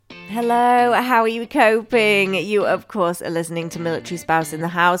Hello, how are you coping? You, of course, are listening to Military Spouse in the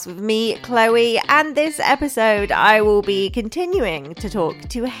House with me, Chloe, and this episode I will be continuing to talk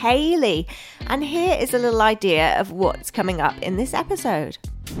to Hayley. And here is a little idea of what's coming up in this episode.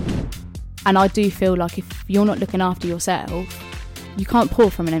 And I do feel like if you're not looking after yourself, you can't pour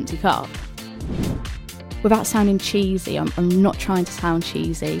from an empty cup. Without sounding cheesy, I'm not trying to sound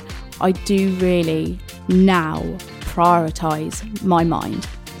cheesy, I do really now prioritise my mind.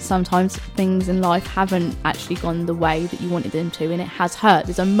 Sometimes things in life haven't actually gone the way that you wanted them to, and it has hurt.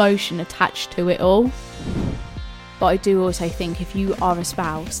 There's emotion attached to it all. But I do also think if you are a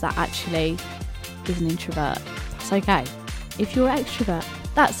spouse that actually is an introvert, that's okay. If you're an extrovert,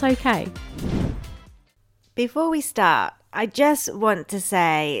 that's okay. Before we start, I just want to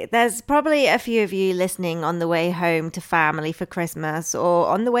say there's probably a few of you listening on the way home to family for Christmas or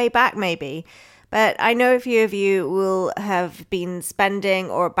on the way back maybe. But I know a few of you will have been spending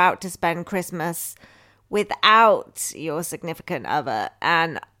or about to spend Christmas without your significant other.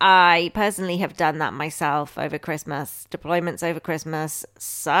 And I personally have done that myself over Christmas. Deployments over Christmas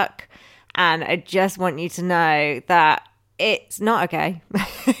suck. And I just want you to know that it's not okay.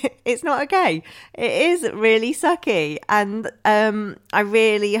 It's not okay. It is really sucky. And I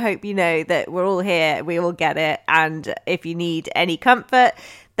really hope you know that we're all here. We all get it. And if you need any comfort,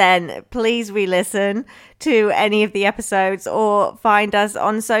 then please re-listen to any of the episodes or find us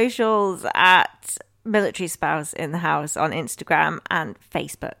on socials at Military Spouse in the House on Instagram and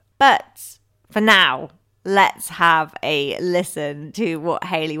Facebook. But for now, let's have a listen to what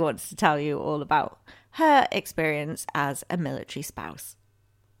Hayley wants to tell you all about her experience as a military spouse.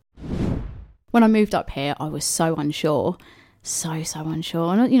 When I moved up here, I was so unsure. So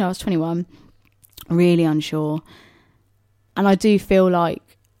unsure. And, I was 21, really unsure. And I do feel like,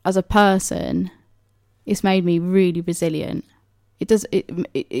 as a person, it's made me really resilient. There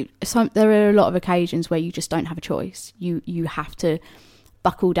are a lot of occasions where you just don't have a choice. You have to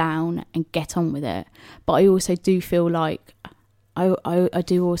buckle down and get on with it. But I also do feel like I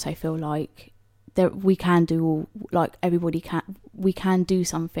do also feel like that we can do we can do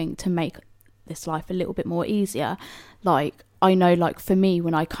something to make this life a little bit more easier. Like, I know, like, for me,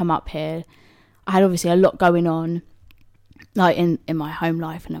 when I come up here, I had obviously a lot going on, like in my home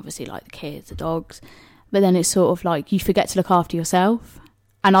life, and obviously like the kids, the dogs, but then it's sort of like you forget to look after yourself.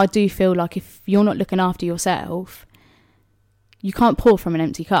 And I do feel like if you're not looking after yourself, you can't pour from an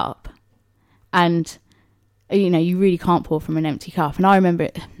empty cup. And you really can't pour from an empty cup. And I remember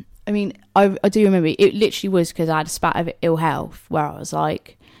it, I do remember it literally was because I had a spat of ill health where I was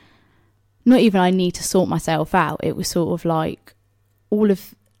like, not even I need to sort myself out. It was sort of like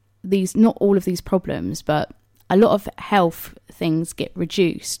not all of these problems, but a lot of health things get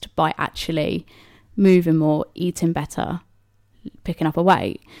reduced by actually moving more, eating better, picking up a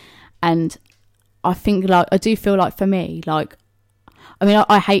weight. And I think, like, I do feel like for me, like,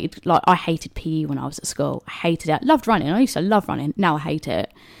 I hated PE when I was at school. I hated it. I loved running. I used to love running. Now I hate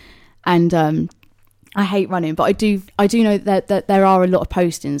it. And I hate running. But I do know that there are a lot of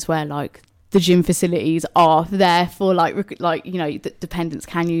postings where, like, the gym facilities are there for the dependents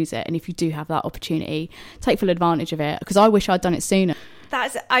can use it. And if you do have that opportunity, take full advantage of it, because I wish I'd done it sooner.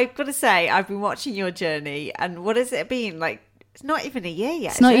 I've got to say, I've been watching your journey, and what has it been? Like, it's not even a year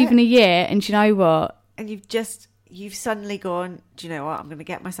yet. It's not even a year. And do you know what? And you've suddenly gone, do you know what? I'm going to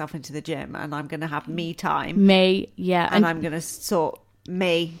get myself into the gym and I'm going to have me time. Yeah. And I'm going to sort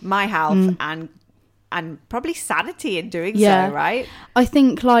my health and probably sanity in doing so, right? I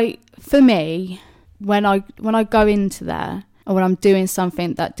think, like, for me, when I go into there, or when I'm doing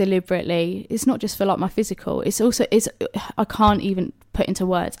something that deliberately, it's not just for like my physical, I can't even put into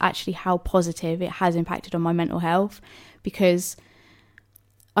words actually how positive it has impacted on my mental health. Because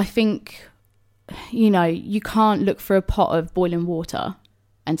I think, you can't look for a pot of boiling water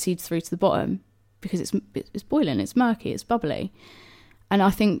and see through to the bottom, because it's boiling, it's murky, it's bubbly. And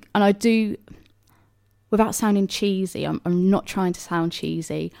I do, without sounding cheesy, I'm not trying to sound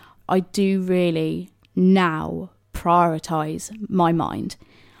cheesy, I do really now prioritise my mind.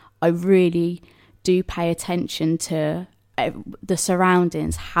 I really do pay attention to the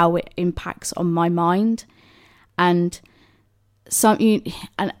surroundings, how it impacts on my mind. And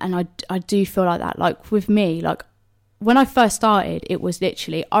I do feel like that. Like, with me, like, when I first started, it was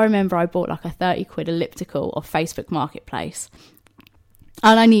literally, I remember I bought like a 30 quid elliptical off Facebook Marketplace,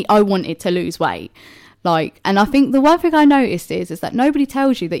 and I wanted to lose weight. Like, and I think the one thing I noticed is that nobody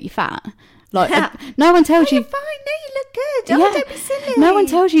tells you that you're fat. Like, no one tells you. You're fine. No, you look good. Oh, don't be silly. No one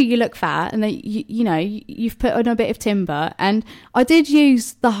tells you look fat, and that you've put on a bit of timber. And I did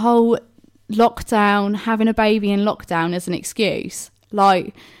use the whole lockdown, having a baby in lockdown, as an excuse.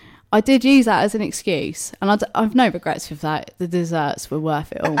 Like, I did use that as an excuse, and I've no regrets with that. The desserts were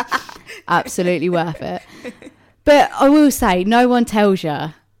worth it all. Absolutely worth it. But I will say, no one tells you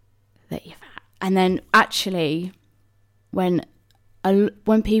that you're fat. And then actually, when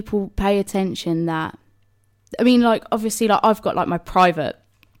people pay attention that, I mean, like, obviously, like, I've got like my private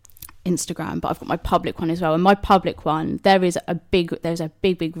Instagram, but I've got my public one as well. And my public one, there's a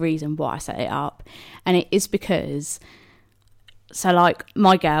big reason why I set it up. And it is because, so like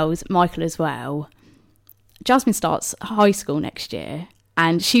my girls, Michael as well, Jasmine starts high school next year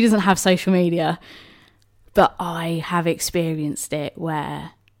and she doesn't have social media, but I have experienced it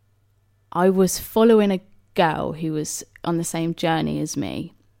where I was following a girl who was on the same journey as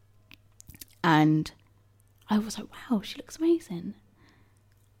me, and I was like, wow, she looks amazing.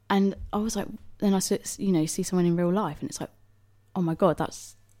 And I was like, then I see someone in real life and it's like, oh my God,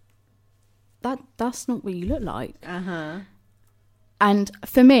 that's not what you look like. And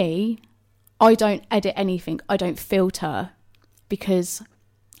for me, I don't edit anything. I don't filter, because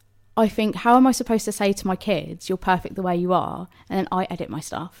I think, how am I supposed to say to my kids, you're perfect the way you are? And then I edit my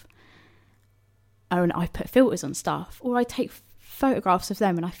stuff. And I put filters on stuff, or I take photographs of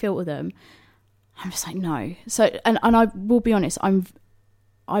them and I filter them. I'm just like, no. So, and I will be honest, I'm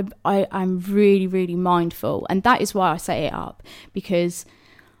really, really mindful. And that is why I set it up, because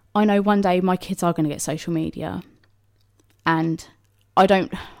I know one day my kids are going to get social media, and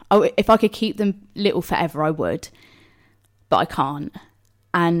if I could keep them little forever, I would, but I can't.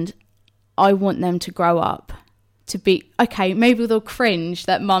 And I want them to grow up to be, okay, maybe they'll cringe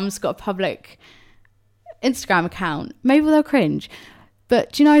that mum's got a public Instagram account. Maybe they'll cringe.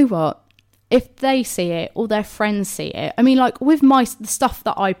 But do you know what? If they see it or their friends see it, I mean, like with the stuff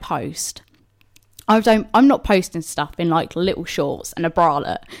that I post, I'm not posting stuff in like little shorts and a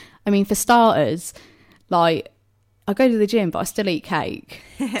bralette. I mean, for starters, like, I go to the gym, but I still eat cake.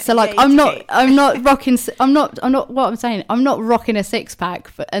 So like, I'm not rocking a six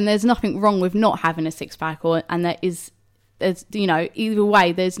pack, and there's nothing wrong with not having a six pack, and there's, you know, either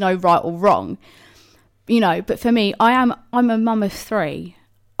way, there's no right or wrong, you know. But for me, I'm a mum of 3.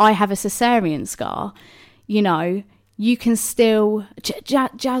 I have a cesarean scar, you know. You can still,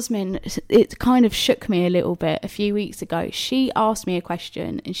 Jasmine, it kind of shook me a little bit a few weeks ago. She asked me a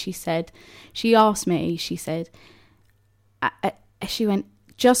question, and she went,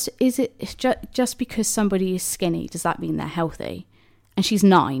 just because somebody is skinny, does that mean they're healthy? And she's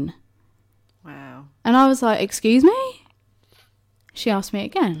 9. Wow. And I was like, excuse me? She asked me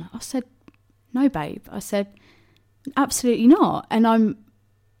again. I said, no, babe. I said, absolutely not. And I'm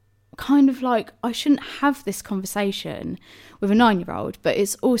kind of like, I shouldn't have this conversation with a 9-year-old, but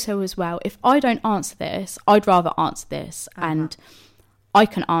it's also as well, if I don't answer this, I'd rather answer this, and I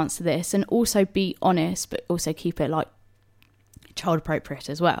can answer this and also be honest, but also keep it like child appropriate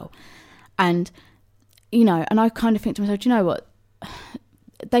as well. And, you know, and I kind of think to myself, do you know what?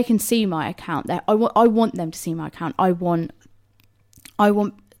 They can see my account there. I want them to see my account. I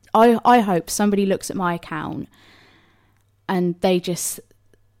hope somebody looks at my account and they just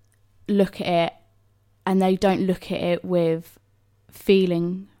look at it, and they don't look at it with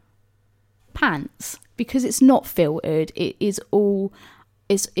feeling pants, because it's not filtered. It is all,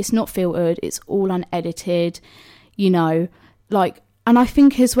 it's not filtered. It's all unedited, you know, like. And I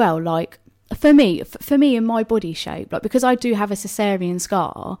think as well, like, for me in my body shape, like, because I do have a cesarean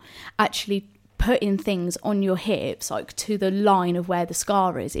scar, actually putting things on your hips, like to the line of where the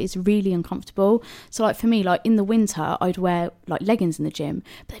scar is really uncomfortable. So like for me, like in the winter, I'd wear like leggings in the gym,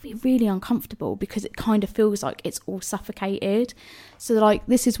 but they'd be really uncomfortable because it kind of feels like it's all suffocated. So like,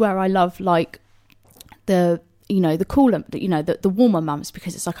 this is where I love like the, you know, the cooler, you know, the warmer months,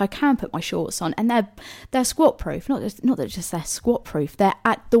 because it's like I can put my shorts on and they're squat proof. Not that just they're squat proof. They're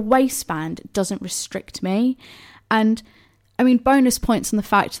at the waistband, doesn't restrict me. And I mean, bonus points on the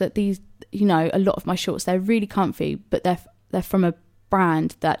fact that these, you know, a lot of my shorts, they're really comfy, but they're from a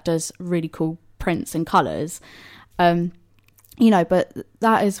brand that does really cool prints and colours. You know, but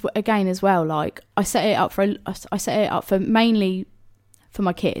that is, again, as well, like I set it up for mainly for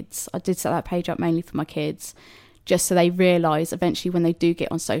my kids. I did set that page up mainly for my kids, just so they realise eventually when they do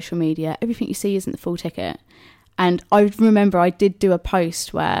get on social media, everything you see isn't the full ticket. And I remember I did do a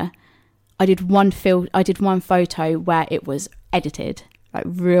post where I did one photo where it was edited, like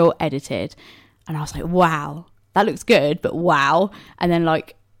real edited, and I was like, wow, that looks good, but wow. And then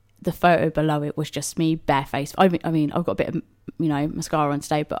like the photo below it was just me barefaced. I mean, I've got a bit of, you know, mascara on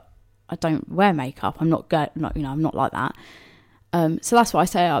today, but I don't wear makeup. I'm not like that. So that's what I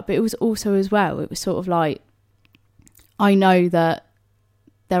say up. But it was also as well, it was sort of like, I know that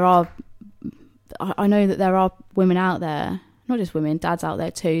there are women out there, not just women, dads out there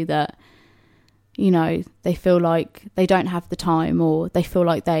too, that, you know, they feel like they don't have the time, or they feel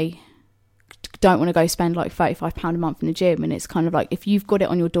like they don't want to go spend like £35 a month in the gym. And it's kind of like, if you've got it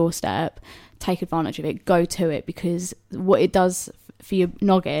on your doorstep, take advantage of it, go to it, because what it does for your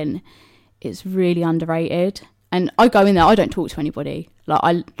noggin, it's really underrated. And I go in there, I don't talk to anybody,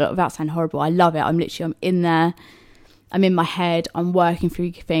 without sounding horrible, I love it. I'm in there, I'm in my head, I'm working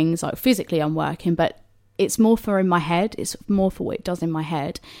through things, like physically I'm working, but it's more for in my head, it's more for what it does in my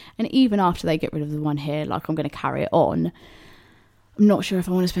head. And even after they get rid of the one here, like, I'm going to carry it on. I'm not sure if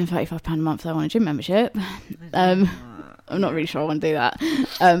I want to spend £35 a month though on a gym membership. I'm not really sure I want to do that.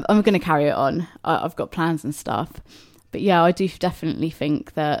 I'm going to carry it on. I've got plans and stuff. But yeah, I do definitely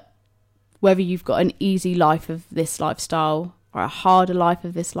think that whether you've got an easy life of this lifestyle or a harder life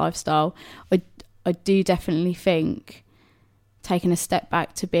of this lifestyle, I do definitely think taking a step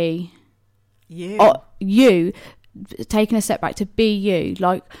back to be you, taking a step back to be you.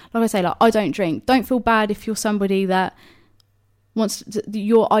 Like I say, like, I don't drink. Don't feel bad if you're somebody that wants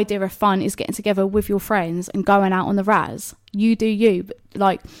your idea of fun is getting together with your friends and going out on the Raz. You do you, but,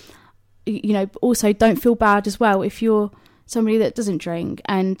 like, you know, also don't feel bad as well if you're somebody that doesn't drink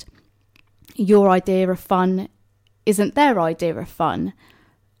and your idea of fun isn't their idea of fun.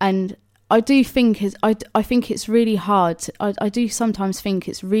 And I do think I think it's really hard I do sometimes think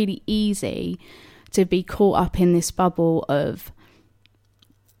it's really easy to be caught up in this bubble of,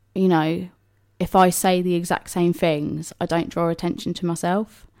 you know, if I say the exact same things, I don't draw attention to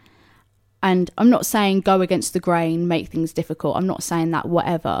myself. And I'm not saying go against the grain, make things difficult. I'm not saying that,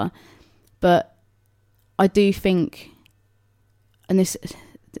 whatever. But I do think, and this is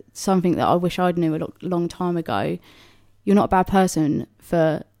something that I wish I'd knew a long time ago, you're not a bad person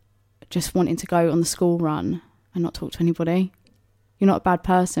for just wanting to go on the school run and not talk to anybody. You're not a bad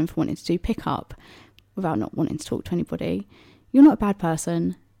person for wanting to do pickup without not wanting to talk to anybody. You're not a bad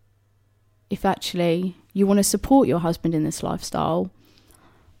person if actually you want to support your husband in this lifestyle,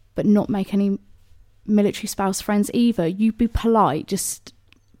 but not make any military spouse friends either. You be polite, just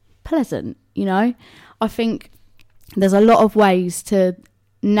pleasant, you know? I think there's a lot of ways to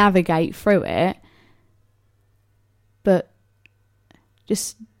navigate through it, but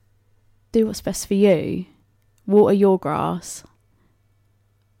just do what's best for you. Water your grass,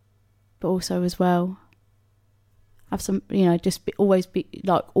 but also as well have some, you know, just always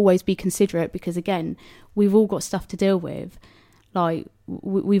be considerate, because again, we've all got stuff to deal with. Like,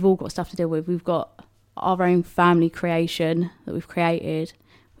 we've all got stuff to deal with. We've got our own family creation that we've created.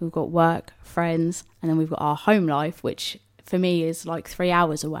 We've got work, friends, and then we've got our home life, which for me is like 3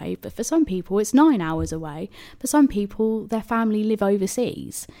 hours away. But for some people, it's 9 hours away. For some people, their family live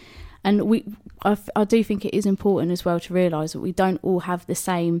overseas. And I do think it is important as well to realise that we don't all have the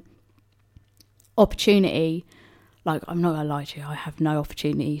same opportunity. Like, I'm not going to lie to you, I have no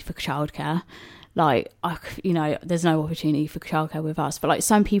opportunity for childcare. Like, you know, there's no opportunity for childcare with us. But, like,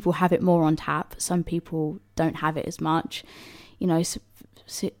 some people have it more on tap. Some people don't have it as much. You know,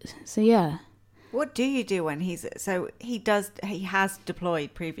 so yeah. What do you do when he has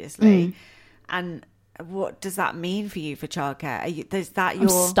deployed previously, and what does that mean for you for childcare? I'm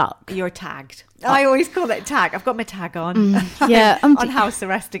stuck. You're tagged. I always call it tag. I've got my tag on. Yeah, I'm on house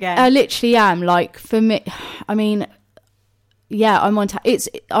arrest again. I literally am. Like, for me, I mean, yeah, I'm on tag.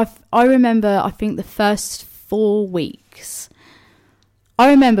 I remember, I think the first 4 weeks, I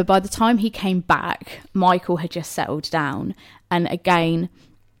remember by the time he came back, Michael had just settled down. And again,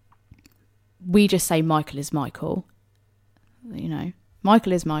 we just say Michael is Michael, you know.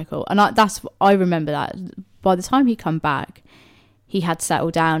 Michael is Michael. And I remember that. By the time he come back, he had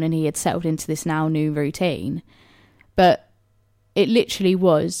settled down and he had settled into this now new routine. But it literally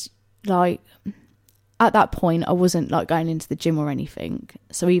was like, at that point, I wasn't like going into the gym or anything.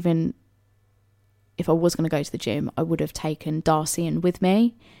 So even if I was going to go to the gym, I would have taken Darcy in with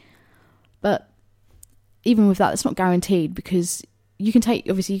me. But even with that, that's not guaranteed, because you can take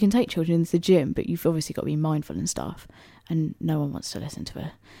children into the gym, but you've obviously got to be mindful and stuff. And no one wants to listen to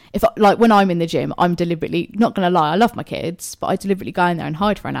it. Like, when I'm in the gym, I'm deliberately, not going to lie, I love my kids, but I deliberately go in there and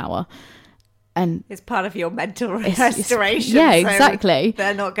hide for an hour. And it's part of your mental restoration. Yeah, exactly. So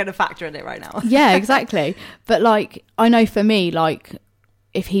they're not going to factor in it right now. Yeah, exactly. But, like, I know for me, like,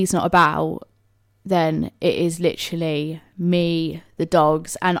 if he's not about, then it is literally me, the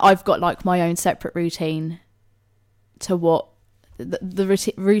dogs, and I've got, like, my own separate routine to what the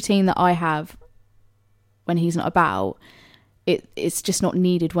routine that I have when he's not about. It's just not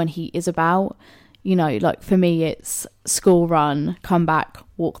needed when he is about. You know, like, for me, it's school run, come back,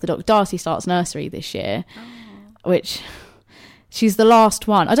 walk the dog. Darcy starts nursery this year, which she's the last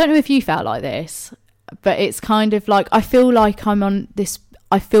one. I don't know if you felt like this. But it's kind of like, I feel like I'm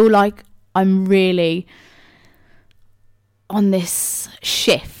really on this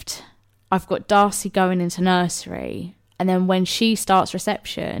shift. I've got Darcy going into nursery, and then when she starts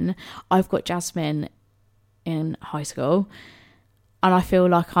reception, I've got Jasmine in high school, and I feel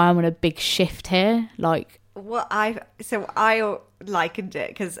like I'm on a big shift here. Like, Well, I likened it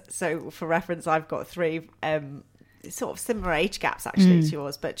because, so for reference, I've got 3 sort of similar age gaps actually to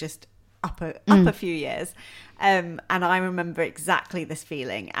yours, but just up a few years. And I remember exactly this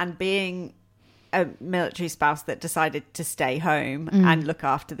feeling, and being a military spouse that decided to stay home and look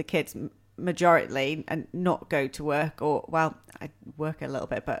after the kids majority and not go to work, or, well, I work a little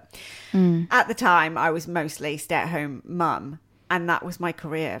bit, but at the time I was mostly stay-at-home mum, and that was my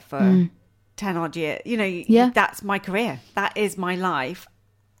career for 10 odd years. You know, that's my career. That is my life.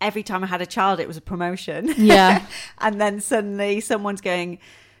 Every time I had a child, it was a promotion. Yeah. And then suddenly someone's going,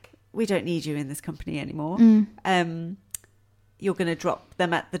 we don't need you in this company anymore. You're going to drop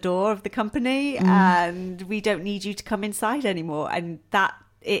them at the door of the company, and we don't need you to come inside anymore. And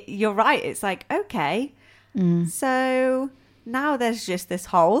you're right. It's like, okay, so now there's just this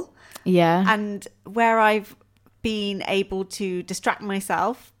hole. Yeah. And where I've been able to distract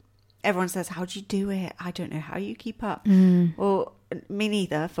myself, everyone says, how do you do it? I don't know how you keep up. Well, me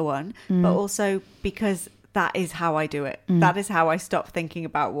neither, for one, but also because that is how I do it. That is how I stop thinking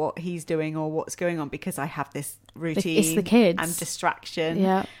about what he's doing or what's going on, because I have this routine. It's the kids. And distraction.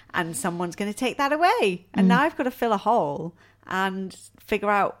 Yeah. And someone's going to take that away. And now I've got to fill a hole and figure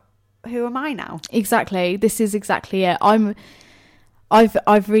out, who am I now? Exactly. This is exactly it. I've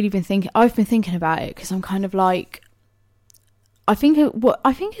really been thinking about it, because I'm kind of like, I think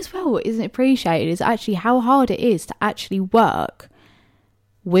as well what isn't appreciated is actually how hard it is to actually work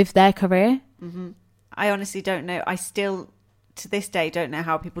with their career. I honestly don't know. I still, to this day, don't know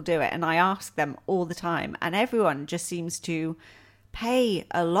how people do it. And I ask them all the time. And everyone just seems to pay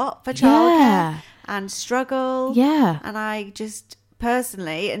a lot for childcare and struggle. Yeah. And I just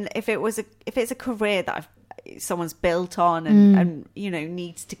personally, and if it's a career that someone's built on and you know,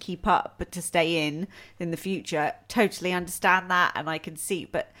 needs to keep up but to stay in the future, totally understand that, and I can see.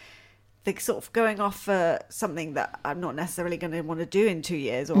 But the sort of going off for something that I'm not necessarily going to want to do in 2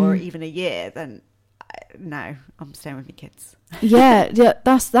 years or even a year, then no, I'm staying with my kids. yeah,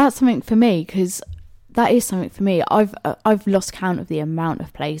 that's something for me, because that is something for me. I've lost count of the amount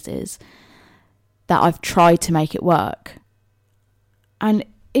of places that I've tried to make it work, and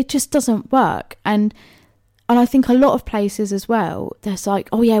it just doesn't work. And I think a lot of places as well, there's like,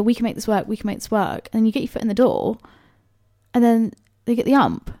 oh yeah, we can make this work, and then you get your foot in the door, and then they get the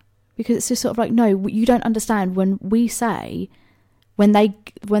ump, because it's just sort of like, no, you don't understand. When we say, when they're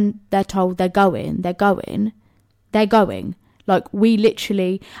told they're going. Like, we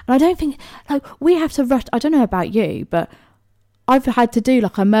literally, and I don't think, like, we have to rush. I don't know about you, but I've had to do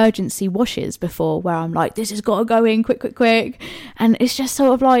like emergency washes before, where I'm like, this has got to go in quick, and it's just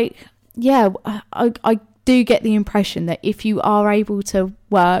sort of like, yeah, I do get the impression that if you are able to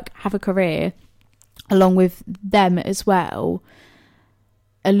work, have a career along with them as well,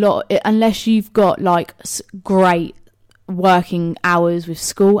 unless you've got like great working hours with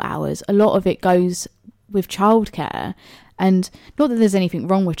school hours, a lot of it goes with childcare. And not that there's anything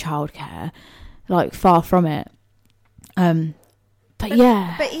wrong with childcare, like, far from it. But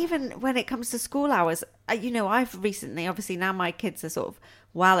yeah. But even when it comes to school hours, you know, I've recently, obviously now my kids are sort of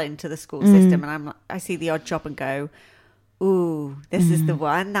well into the school system, and I see the odd job and go, ooh, this is the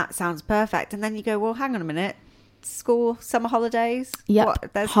one, that sounds perfect. And then you go, well, hang on a minute, school, summer holidays,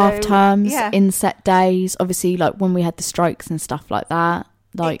 half terms, inset days, obviously, like when we had the strikes and stuff like that.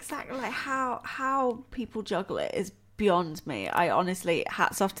 Like, exactly, like how people juggle it is beyond me. I honestly,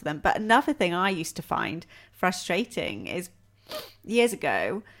 hats off to them. But another thing I used to find frustrating is years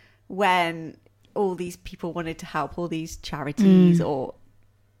ago, when all these people wanted to help, all these charities or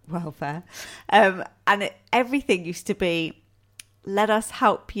welfare, and everything used to be, let us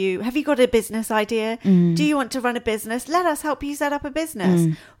help you. Have you got a business idea? Do you want to run a business? Let us help you set up a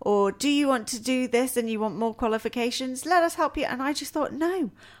business. Or do you want to do this and you want more qualifications? Let us help you. And I just thought,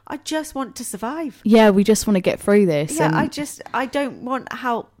 no, I just want to survive. Yeah, we just want to get through this. Yeah, I don't want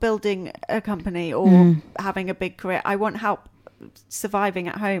help building a company or having a big career. I want help surviving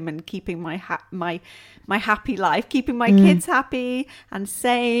at home and keeping my happy life, keeping my kids happy and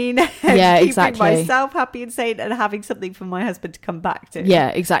sane, and keeping myself happy and sane, and having something for my husband to come back to. Yeah,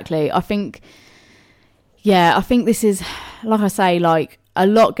 exactly. I think this is, like I say, like, a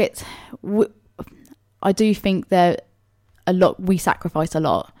lot gets, I do think that a lot, we sacrifice a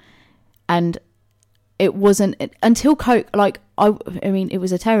lot, and it wasn't until Coke, like, I mean, it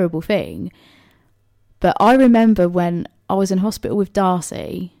was a terrible thing, But I remember when I was in hospital with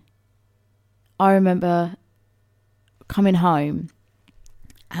Darcy, I remember coming home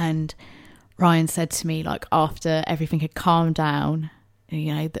and Ryan said to me, like, after everything had calmed down,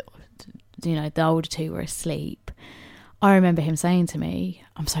 the older two were asleep, I remember him saying to me,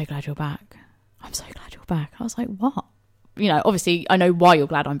 "I'm so glad you're back. I'm so glad you're back." I was like, what? Obviously I know why you're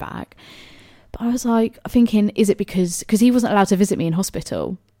glad I'm back. But I was like thinking, is it because he wasn't allowed to visit me in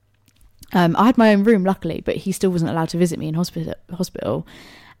hospital? I had my own room, luckily, but he still wasn't allowed to visit me in hospital.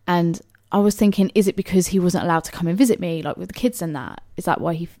 And I was thinking, is it because he wasn't allowed to come and visit me, like with the kids and that? Is that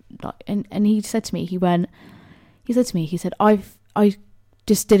why he, like, and he said to me, he said, I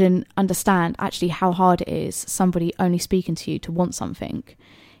just didn't understand actually how hard it is, somebody only speaking to you to want something.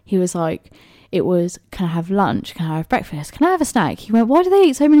 He was like, it was, can I have lunch? Can I have breakfast? Can I have a snack? He went, why do they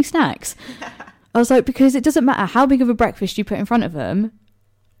eat so many snacks? I was like, because it doesn't matter how big of a breakfast you put in front of them,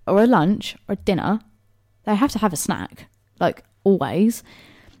 or a lunch, or a dinner, they have to have a snack, like, always.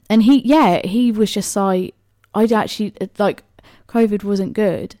 And he was just like, I'd actually, like, COVID wasn't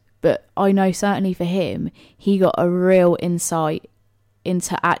good, but I know certainly for him, he got a real insight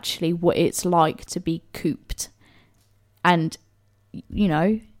into actually what it's like to be cooped. And,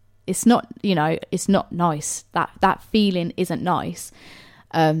 it's not, it's not nice. That feeling isn't nice.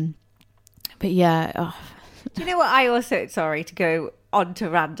 But yeah. Oh. Do you know what I also, sorry to go on to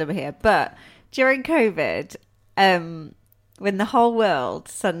random here, but during COVID, when the whole world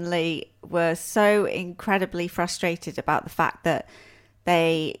suddenly were so incredibly frustrated about the fact that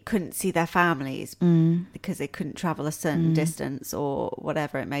they couldn't see their families because they couldn't travel a certain distance or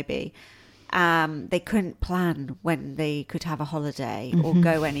whatever it may be. They couldn't plan when they could have a holiday or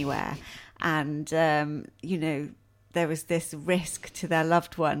go anywhere. And, there was this risk to their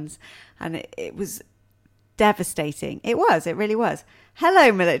loved ones. And it was devastating. It really was.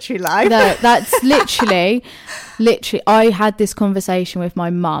 Hello, military life. No, that's literally, I had this conversation with my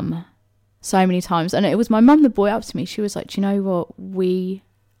mum so many times, and it was my mum that brought it up to me. She was like, do you know what? We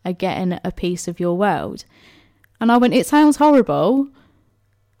are getting a piece of your world. And I went, it sounds horrible,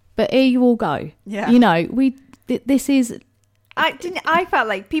 but here you all go. Yeah. This is... I felt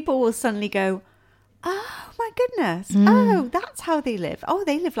like people will suddenly go, oh my goodness, oh, that's how they live. Oh,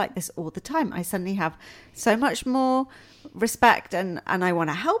 they live like this all the time. I suddenly have so much more respect and I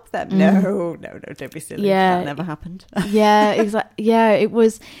want to help them. No, don't be silly. Yeah. That never happened. Yeah, exactly. Yeah, it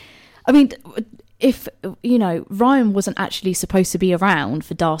was... I mean, if, Ryan wasn't actually supposed to be around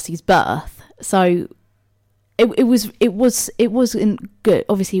for Darcy's birth, so it wasn't good.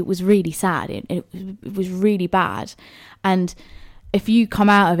 Obviously, it was really sad. It was really bad. And if you come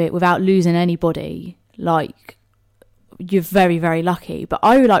out of it without losing anybody, like, you're very, very lucky. But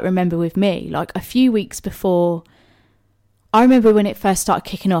I remember with me, like, a few weeks before, I remember when it first started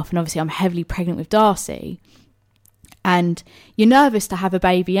kicking off, and obviously I'm heavily pregnant with Darcy. And you're nervous to have a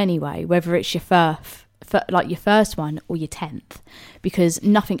baby anyway, whether it's your first one or your 10th, because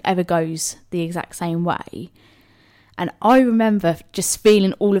nothing ever goes the exact same way. And I remember just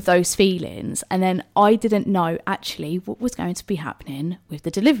feeling all of those feelings, and then I didn't know actually what was going to be happening with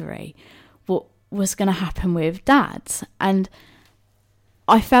the delivery, what was going to happen with Dad's. And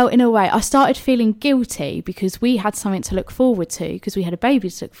I felt, in a way, I started feeling guilty because we had something to look forward to, because we had a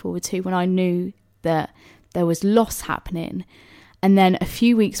baby to look forward to, when I knew that there was loss happening. And then a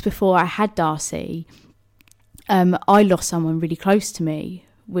few weeks before I had Darcy, I lost someone really close to me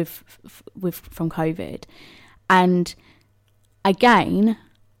from COVID. And again,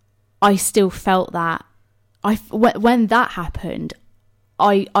 I still felt that when that happened,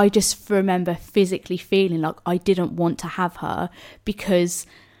 I just remember physically feeling like I didn't want to have her, because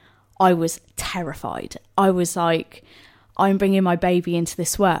I was terrified. I was like, I'm bringing my baby into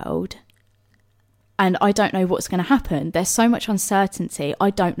this world and I don't know what's going to happen. There's so much uncertainty.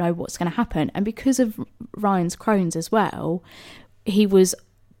 I don't know what's going to happen. And because of Ryan's Crohn's as well, he was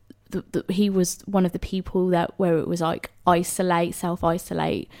one of the people where it was like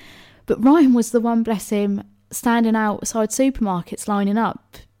self-isolate. But Ryan was the one, bless him, standing outside supermarkets lining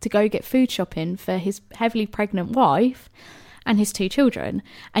up to go get food shopping for his heavily pregnant wife and his 2 children.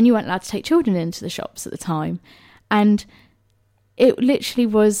 And you weren't allowed to take children into the shops at the time. And it literally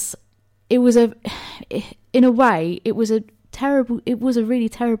was... in a way, it was a really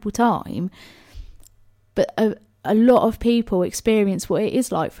terrible time, but a lot of people experience what it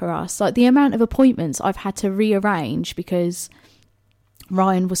is like for us. Like, the amount of appointments I've had to rearrange because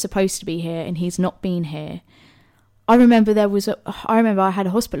Ryan was supposed to be here and he's not been here. I remember I had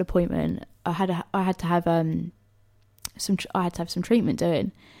a hospital appointment. I had to have some treatment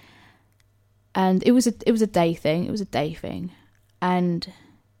doing, and it was a day thing. And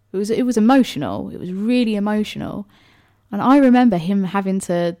It was emotional. It was really emotional. And I remember him having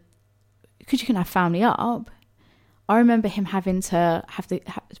to, because you can have family up, I remember him having to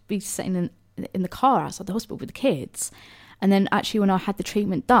be sitting in the car outside the hospital with the kids. And then actually when I had the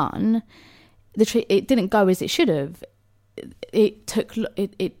treatment done, it didn't go as it should have. It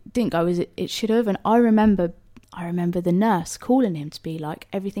didn't go as it should have. And I remember the nurse calling him to be like,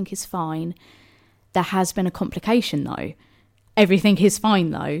 everything is fine. There has been a complication though. Everything is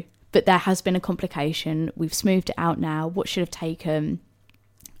fine though, but there has been a complication. We've smoothed it out now. What should have taken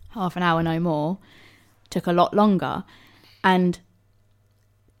half an hour, no more, took a lot longer. And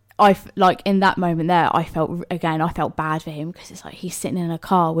in that moment there, I felt bad for him, because it's like he's sitting in a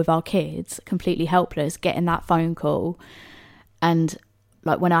car with our kids, completely helpless, getting that phone call. And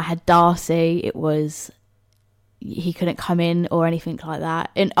like when I had Darcy, it was, he couldn't come in or anything like that.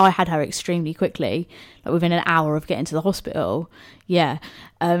 And I had her extremely quickly, like within an hour of getting to the hospital. Yeah.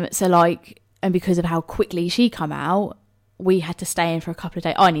 So like, and because of how quickly she come out, we had to stay in for a couple of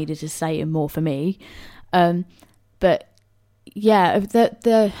days. I needed to stay in more for me. But yeah,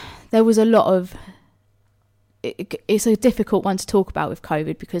 there was a lot of, it's a difficult one to talk about with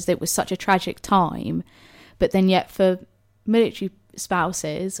COVID, because it was such a tragic time. But then yet for military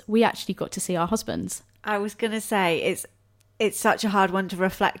spouses, we actually got to see our husbands. I was going to say, it's such a hard one to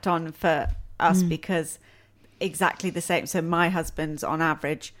reflect on for us, because exactly the same. So my husband's on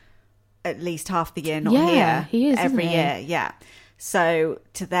average at least half the year not here. He is every year. Yeah. So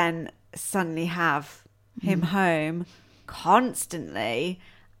to then suddenly have him home constantly,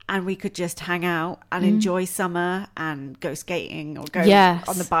 and we could just hang out and enjoy summer and go skating or go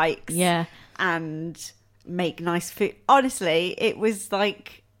on the bikes and make nice food. Honestly, it was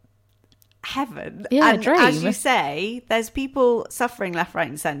like heaven. Yeah, and dream. As you say, there's people suffering left, right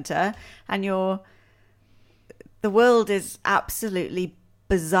and centre, and the world is absolutely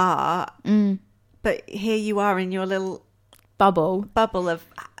bizarre, but here you are in your little bubble of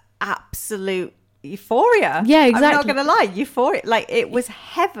absolute euphoria. Yeah, exactly. I'm not going to lie, euphoria. Like, it was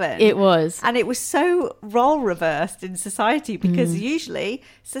heaven. It was. And it was so role reversed in society, because usually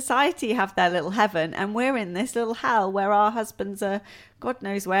society have their little heaven, and we're in this little hell where our husbands are God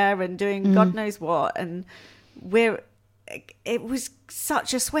knows where and doing God knows what, and it was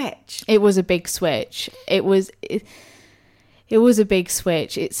such a switch. It was a big switch. It was a big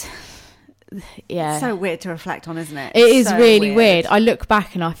switch. It's so weird to reflect on, isn't it? It is so really weird. I look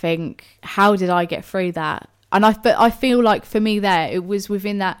back and I think, how did I get through that? And I feel like for me there, it was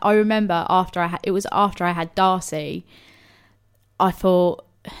within that. I remember after I had Darcy, I thought,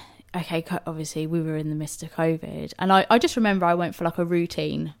 okay, obviously we were in the midst of COVID, and I just remember I went for like a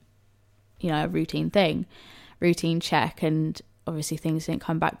routine check, and obviously things didn't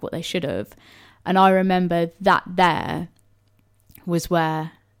come back what they should have. And I remember that there was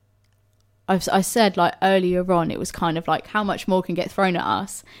where I said, like, earlier on, it was kind of like, how much more can get thrown at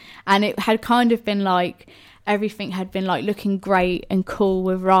us? And it had kind of been like, everything had been like looking great and cool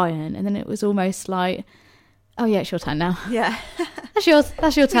with Ryan, and then it was almost like, oh yeah, it's your turn now. Yeah. That's your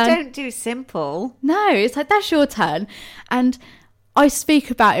turn. We don't do simple. No, it's like, that's your turn. And I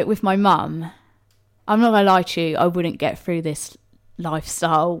speak about it with my mum. I'm not gonna lie to you, I wouldn't get through this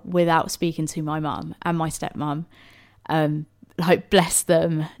lifestyle without speaking to my mum and my stepmum. Like, bless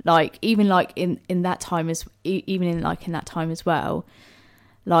them. Like, even like in that time as well,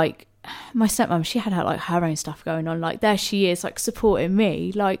 like my stepmom, she had her own stuff going on. Like, there she is, like, supporting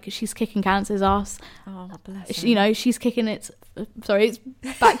me. Like, she's kicking cancer's ass. Oh, bless her. You know, she's kicking its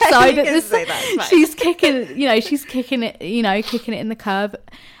backside at this. She's kicking it in the curb.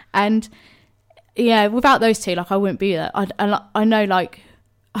 And yeah, without those two, like, I wouldn't be there. I know, like,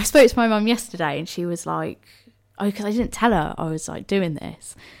 I spoke to my mum yesterday, and she was like, because I didn't tell her I was like doing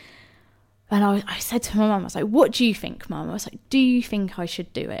this. And I said to my mum, I was like, what do you think, Mum? I was like, do you think I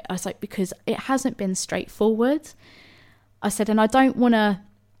should do it? I was like, because it hasn't been straightforward. I said, and I don't want to,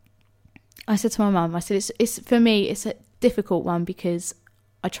 I said to my mum, I said, it's for me, it's a difficult one, because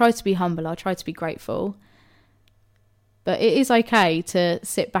I try to be humble, I try to be grateful. But it is okay to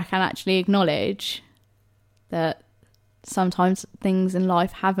sit back and actually acknowledge that sometimes things in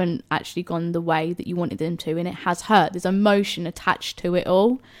life haven't actually gone the way that you wanted them to, and it has hurt. There's emotion attached to it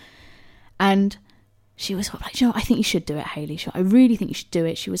all. And she was like, you know, I think you should do it, Hayley. I really think you should do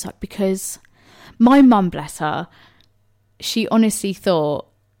it. She was like, because my mum, bless her, she honestly thought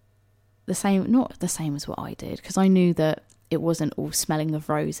the same, not the same as what I did, because I knew that it wasn't all smelling of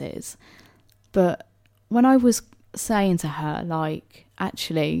roses. But when I was saying to her, like,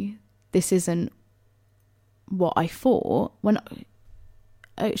 actually, this isn't what I thought, when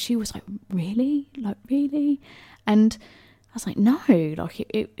she was like, really? Like, really? And I was like, no, like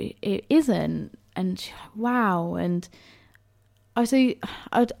it isn't. And wow. And I think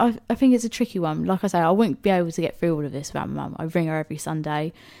it's a tricky one. Like I say, I wouldn't be able to get through all of this without my mum. I ring her every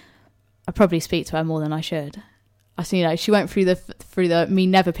Sunday. I probably speak to her more than I should. I see, she went through the me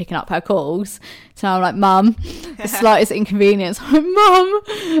never picking up her calls. So now I'm like, Mum, the slightest inconvenience, I'm Mum.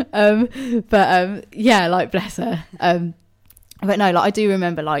 Yeah, like bless her. But no, like I do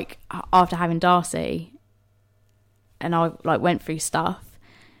remember, like after having Darcy, and I like went through stuff.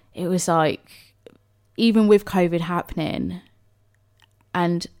 It was like, even with COVID happening,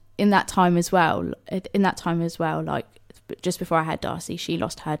 and in that time as well, like just before I had Darcy, she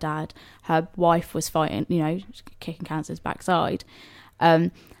lost her dad. Her wife was fighting, kicking cancer's backside.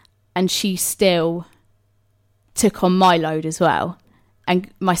 And she still took on my load as well. And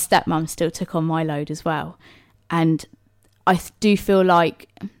my stepmom still took on my load as well. And I do feel like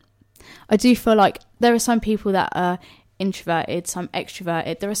there are some people that are introverted, some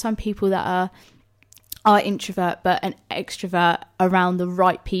extroverted. There are some people that are introvert but an extrovert around the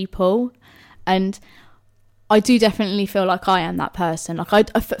right people. And I do definitely feel like I am that person. Like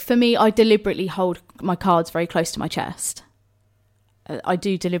for me, I deliberately hold my cards very close to my chest. I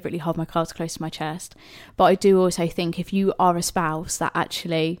do deliberately hold my cards close to my chest. But I do also think if you are a spouse that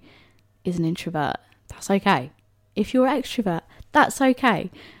actually is an introvert, that's okay. If you're an extrovert, that's okay.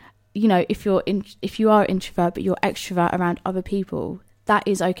 If you are an introvert but you're extrovert around other people, that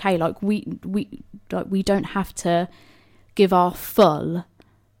is okay. Like we don't have to give our full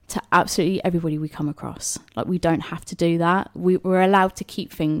to absolutely everybody we come across. Like we don't have to do that. We're allowed to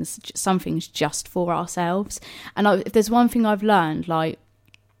keep some things just for ourselves. And if there's one thing I've learned, like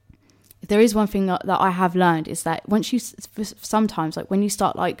if there is one thing that I have learned, is that once you sometimes, like when you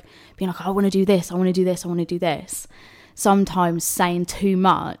start like being like, I want to do this, I want to do this, I want to do this, sometimes saying too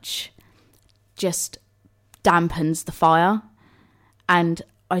much just dampens the fire. And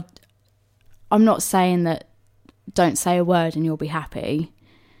I'm not saying that don't say a word and you'll be happy,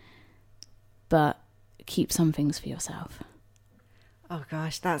 but keep some things for yourself. Oh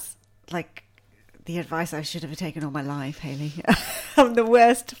gosh, that's like the advice I should have taken all my life, Hayley. I'm the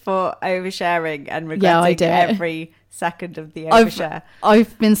worst for oversharing and regretting every second of the overshare.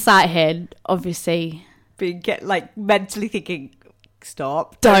 I've been sat here, obviously, mentally thinking,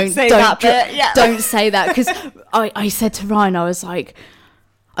 stop, don't say that bit. Yeah. Don't say that, because I said to Ryan, I was like,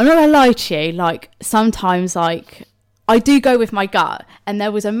 I'm not gonna lie to you, like sometimes like I do go with my gut, and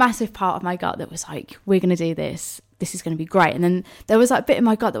there was a massive part of my gut that was like, we're going to do this. This is going to be great. And then there was that bit in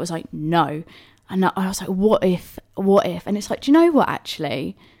my gut that was like, no. And I was like, what if? And it's like, do you know what,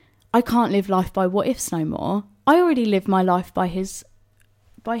 actually? I can't live life by what ifs no more. I already live my life by his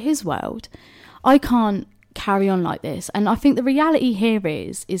world. I can't carry on like this. And I think the reality here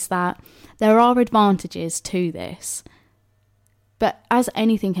is that there are advantages to this. But as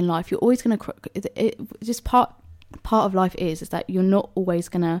anything in life, you're always going to... just part of life is that you're not always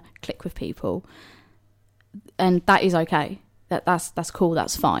going to click with people, and that is okay. That's cool,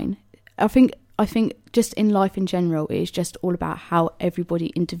 that's fine. I think just in life in general, it is just all about how everybody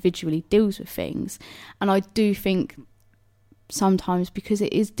individually deals with things. And I do think sometimes, because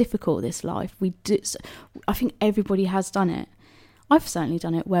it is difficult, this life, I think everybody has done it. I've certainly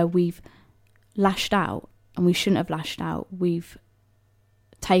done it, where we've lashed out and we shouldn't have lashed out. We've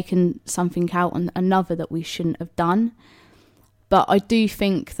taken something out on another that we shouldn't have done. But I do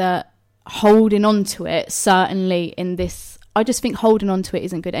think that holding on to it, certainly in this, I just think holding on to it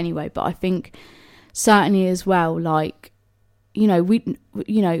isn't good anyway. But I think certainly as well, like, in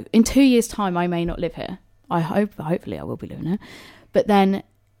 2 years' time, I may not live here. Hopefully I will be living here. But then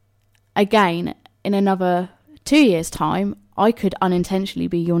again, in another 2 years' time, I could unintentionally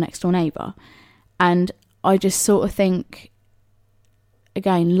be your next door neighbour. And I just sort of think,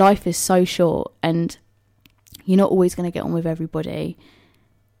 again, life is so short and you're not always going to get on with everybody,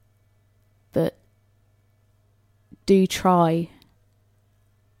 but do try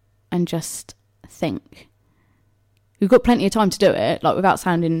and just think. We've got plenty of time to do it, like, without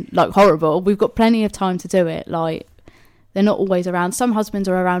sounding like horrible. We've got plenty of time to do it. Like, they're not always around. Some husbands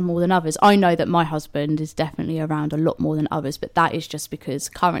are around more than others. I know that my husband is definitely around a lot more than others, but that is just because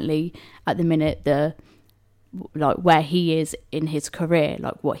currently at the minute where he is in his career,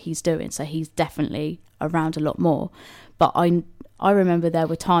 like what he's doing, so he's definitely around a lot more. But I remember there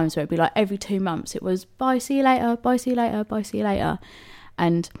were times where it'd be like every 2 months it was bye, see you later, bye, see you later, bye, see you later.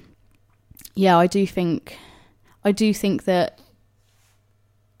 And yeah, I do think that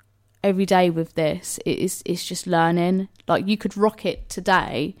every day with this, it's just learning. Like, you could rock it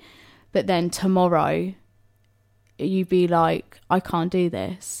today, but then tomorrow you be like, I can't do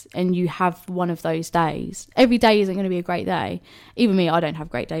this, and you have one of those days. Every day isn't going to be a great day. Even me, I don't have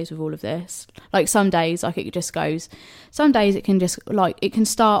great days with all of this. Like some days, like it just goes. Some days it can just like it can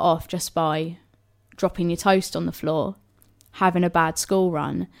start off just by dropping your toast on the floor, having a bad school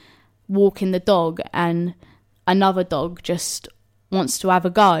run, walking the dog, and another dog just wants to have a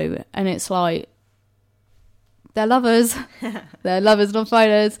go, and it's like, they're lovers. They're lovers, not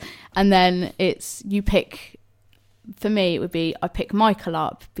fighters. And then it's, you pick, for me, it would be, I pick Michael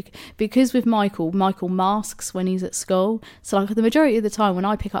up. Because with Michael masks when he's at school. So like the majority of the time when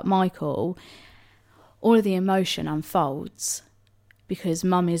I pick up Michael, all of the emotion unfolds because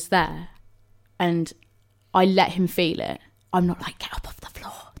mum is there. And I let him feel it. I'm not like, get up off the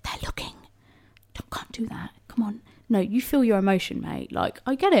floor. They're looking. Can't do that. Come on. No, you feel your emotion, mate. Like,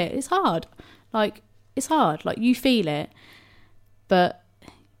 I get it. It's hard. Like, it's hard. Like, you feel it. But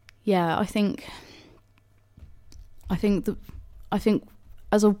yeah, I think as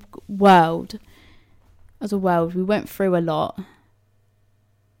a world, we went through a lot.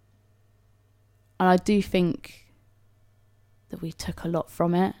 And I do think that we took a lot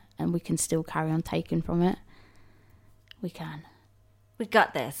from it, and we can still carry on taking from it. We can. We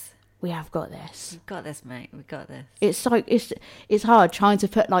got this. We have got this. We've got this, mate. We've got this. It's like it's hard trying to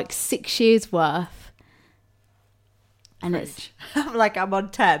put like 6 years worth, and I'm like, I'm on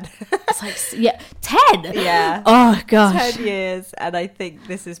 10. It's like 10. Yeah. Oh gosh. 10 years, and I think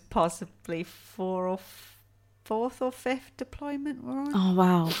this is possibly fourth or fifth deployment we're on. Oh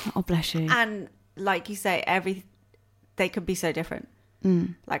wow. Oh bless you. And like you say, they could be so different.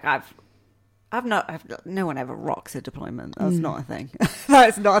 Like no one ever rocks a deployment. That's not a thing.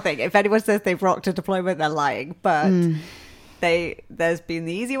 That's not a thing. If anyone says they've rocked a deployment, they're lying. But there's been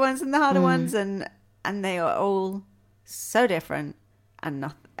the easy ones and the harder ones, and they are all so different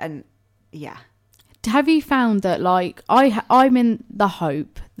and yeah. Have you found that like I'm in the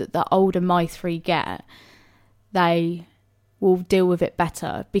hope that the older my 3 get, they will deal with it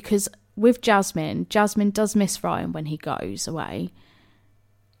better, because with Jasmine does miss Ryan when he goes away.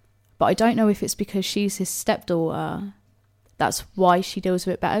 But I don't know if it's because she's his stepdaughter, that's why she deals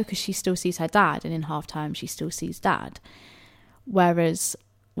with it better, because she still sees her dad, and in half time she still sees dad. Whereas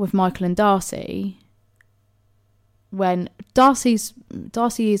with Michael and Darcy, when Darcy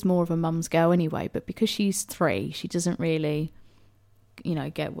is more of a mum's girl anyway, but because she's 3, she doesn't really,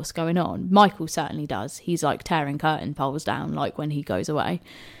 get what's going on. Michael certainly does. He's like tearing curtain poles down, like when he goes away.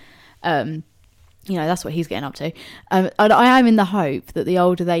 That's what he's getting up to. And I am in the hope that the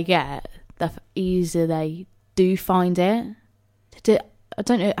older they get, the easier they do find it. I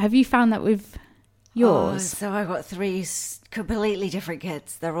don't know. Have you found that with yours? So I've got 3 completely different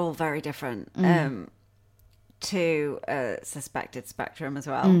kids. They're all very different. 2 suspected spectrum as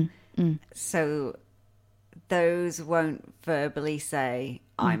well. So those won't verbally say,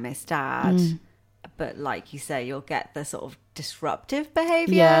 I miss dad. But like you say, you'll get the sort of disruptive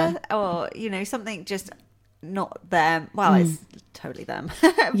behaviour, or, something just not them. Well, it's totally them.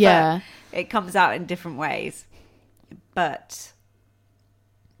 But it comes out in different ways. But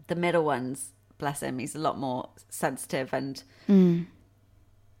the middle ones, bless him, he's a lot more sensitive, and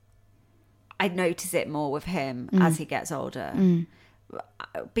I notice it more with him as he gets older.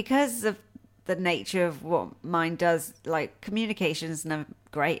 Because of the nature of what mine does, like, communication is never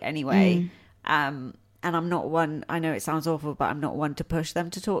great anyway. And I'm not one, I know it sounds awful, but I'm not one to push them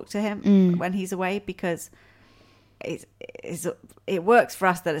to talk to him when he's away, because it works for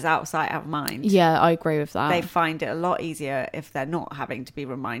us that it's outside our mind. Yeah, I agree with that. They find it a lot easier if they're not having to be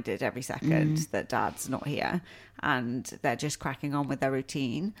reminded every second that dad's not here, and they're just cracking on with their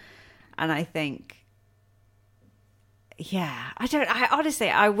routine. And I think, I honestly,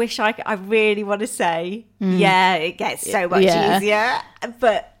 I wish I really want to say, it gets so much easier,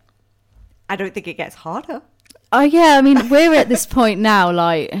 but I don't think it gets harder. Oh yeah, I mean, we're at this point now,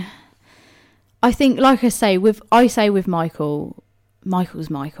 like, I think, like I say with Michael, Michael's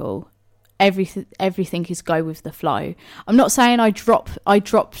Michael. Everything is go with the flow. I'm not saying I dropped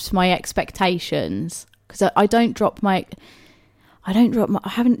my expectations, because I haven't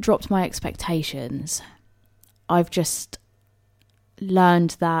dropped my expectations. I've just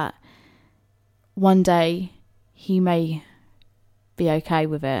learned that one day he may be okay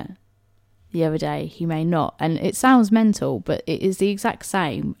with it. The other day he may not. And it sounds mental, but it is the exact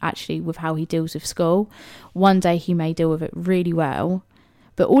same actually with how he deals with school. One day he may deal with it really well,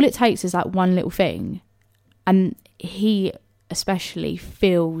 but all it takes is that one little thing, and he especially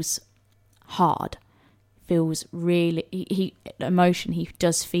feels hard, feels really, he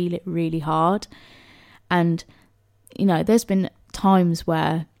does feel it really hard. And there's been times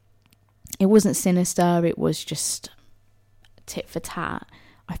where it wasn't sinister, it was just tit for tat.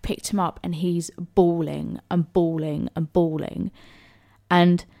 I picked him up and he's bawling and bawling and bawling.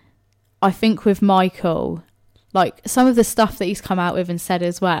 And I think with Michael, like some of the stuff that he's come out with and said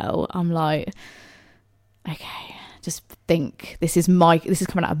as well, I'm like, okay, just think this is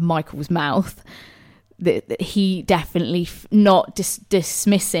coming out of Michael's mouth. That he definitely not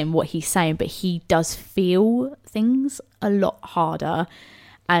dismissing what he's saying, but he does feel things a lot harder.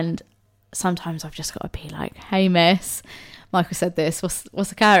 And sometimes I've just got to be like, hey miss, Michael said this,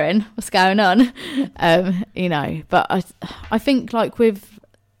 what's occurring, what's going on? You know, but I think like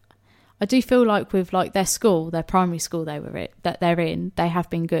I do feel like with like their school, their primary school that they're in, they have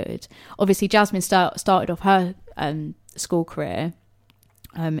been good. Obviously Jasmine started off her school career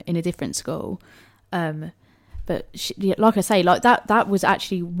in a different school, but she, like I say, like that was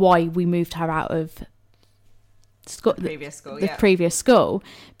actually why we moved her out of the previous school,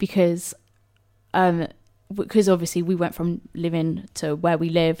 because obviously we went from living to where we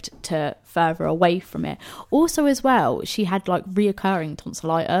lived to further away from it. Also as well, she had like reoccurring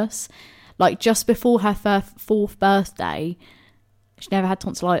tonsillitis. Like just before her fourth birthday, she never had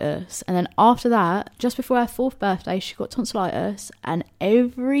tonsillitis. And then after that, just before her fourth birthday, she got tonsillitis. And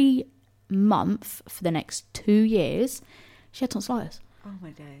every month for the next 2 years, she had tonsillitis. Oh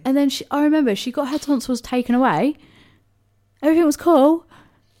my days. And then I remember she got her tonsils taken away. Everything was cool.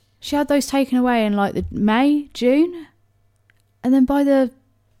 She had those taken away in like the May, June. And then by the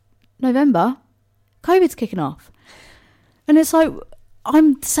November, COVID's kicking off. And it's like,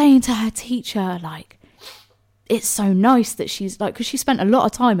 I'm saying to her teacher, like, it's so nice that she's like, because she spent a lot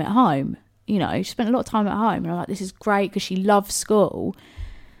of time at home, you know, she spent a lot of time at home. And I'm like, this is great because she loves school.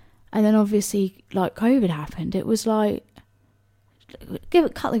 And then obviously, like, COVID happened. It was like,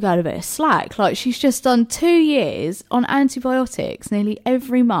 cut the girl a bit of slack. Like, she's just done 2 years on antibiotics nearly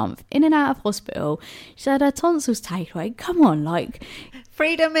every month, in and out of hospital. She had her tonsils taken away. Come on, like,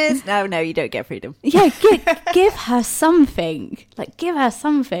 freedom is no, you don't get freedom. Yeah, give her something. Like, give her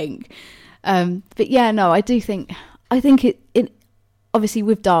something. But yeah, no, I think it obviously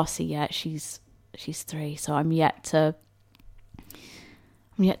with Darcy, yeah, she's 3, so I'm yet to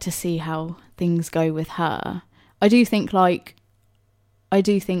see how things go with her. I do think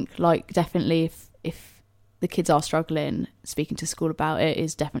definitely if the kids are struggling, speaking to school about it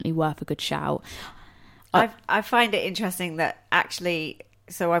is definitely worth a good shout. I find it interesting that actually,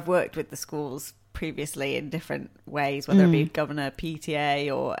 so I've worked with the schools previously in different ways, whether it be governor, PTA,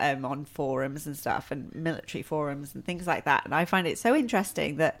 or on forums and stuff, and military forums and things like that. And I find it so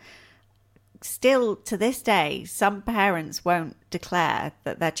interesting that still to this day, some parents won't declare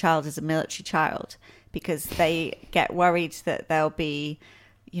that their child is a military child because they get worried that they'll be,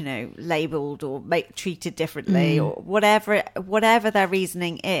 you know, labelled or treated differently or whatever their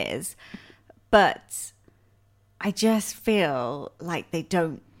reasoning is. But I just feel like they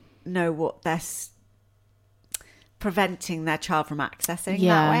don't know what they're preventing their child from accessing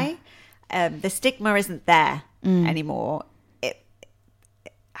that way. The stigma isn't there anymore.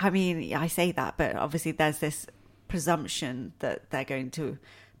 I mean, I say that, but obviously there's this presumption that they're going to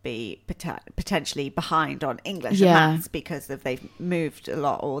be potentially behind on English and maths because they've moved a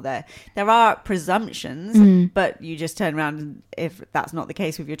lot, or there are presumptions, but you just turn around and if that's not the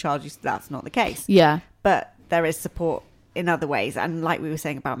case with your child, that's not the case. Yeah. But there is support in other ways, and like we were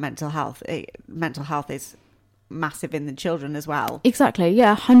saying about mental health is massive in the children as well. Exactly,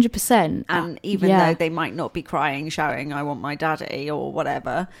 yeah, 100%. And even though they might not be crying, shouting, I want my daddy or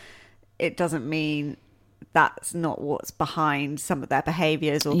whatever, it doesn't mean that's not what's behind some of their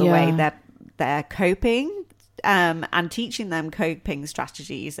behaviours or the way they're coping, and teaching them coping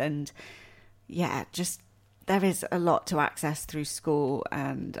strategies. And just there is a lot to access through school,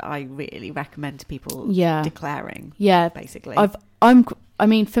 and I really recommend to people declaring. Yeah, basically. I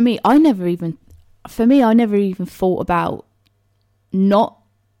mean, for me, I never even thought about not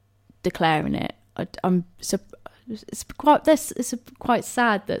declaring it. It's quite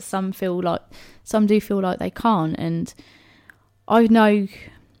sad that some do feel like they can't. And I know,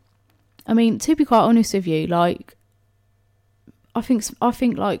 I mean, to be quite honest with you, like, I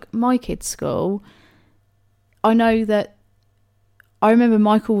think like my kids' school, I know that I remember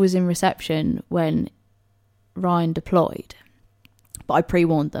Michael was in reception when Ryan deployed, but I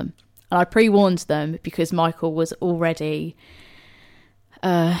pre-warned them. And I pre-warned them because Michael was already,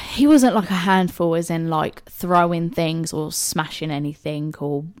 he wasn't like a handful as in like throwing things or smashing anything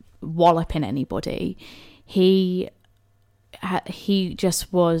or walloping anybody. He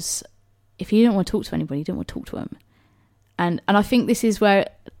just was, if he didn't want to talk to anybody, he didn't want to talk to him. And I think this is where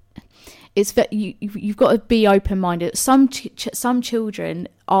it's that you've got to be open-minded. Some children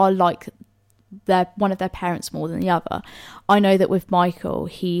are like one of their parents more than the other. I know that with Michael,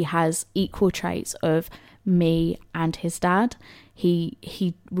 he has equal traits of me and his dad.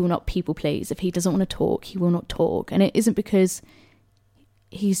 He will not people please. If he doesn't want to talk, he will not talk. And it isn't because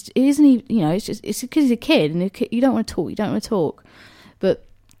it's because he's a kid, and you don't want to talk. But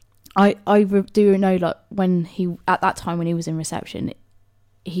I do know, like, when at that time when he was in reception,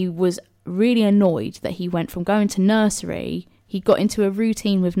 he was really annoyed that he went from going to nursery. He got into a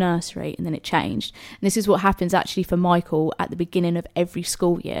routine with nursery and then it changed. And this is what happens actually for Michael at the beginning of every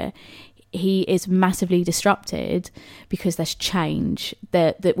school year. He is massively disrupted because there's change,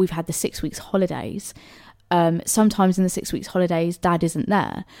 that we've had the 6 weeks holidays. Sometimes in the 6 weeks holidays, dad isn't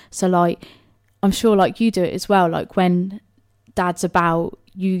there. So, like, I'm sure, like, you do it as well. Like, when dad's about,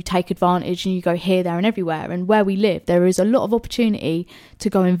 you take advantage and you go here, there and everywhere. And where we live, there is a lot of opportunity to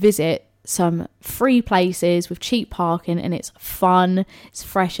go and visit some free places with cheap parking, and it's fun, it's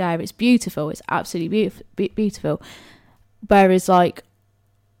fresh air, it's beautiful, it's absolutely beautiful. Whereas, like,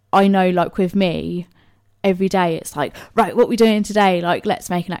 I know, like, with me, every day it's like, right, what are we doing today? Like, let's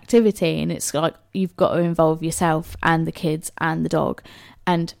make an activity. And it's like, you've got to involve yourself and the kids and the dog.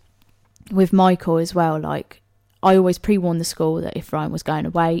 And with Michael as well, like, I always pre-warn the school that if Ryan was going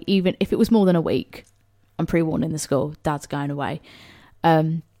away, even if it was more than a week, I'm pre-warning the school, dad's going away.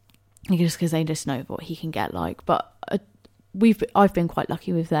 Just because they just know what he can get like. But I've been quite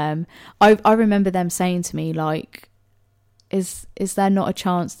lucky with them. I remember them saying to me, like, is there not a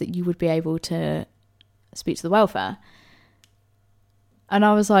chance that you would be able to speak to the welfare? And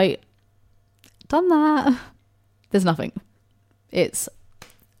I was like, done that. There's nothing. There's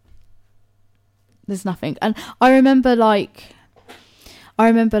nothing. And I remember like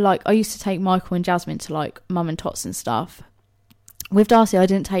I used to take Michael and Jasmine to, like, Mum and Tots and stuff. With Darcy, I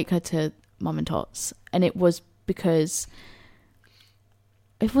didn't take her to Mum and Tots, and it wasn't because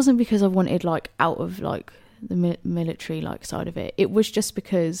I wanted, like, out of, like, the military, like, side of it. It was just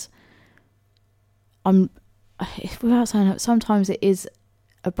because without saying that, sometimes it is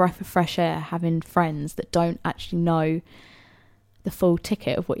a breath of fresh air having friends that don't actually know the full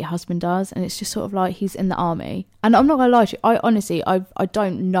ticket of what your husband does. And it's just sort of like, he's in the army, and I'm not gonna lie to you, I honestly I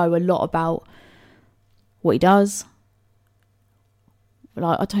don't know a lot about what he does.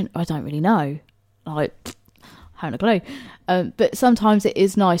 Like, I don't really know, like, I haven't a clue. But sometimes it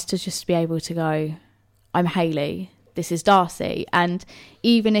is nice to just be able to go, I'm Hayley, this is Darcy. And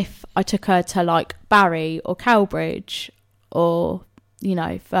even if I took her to, like, Barry or Cowbridge or, you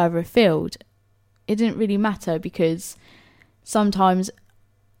know, further afield, it didn't really matter, because sometimes,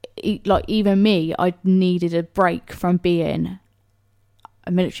 like, even me, I needed a break from being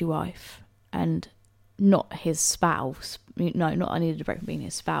a military wife and not his spouse. No, not I needed a break from being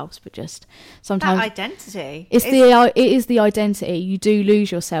his spouse, but just sometimes that identity. It is the identity. You do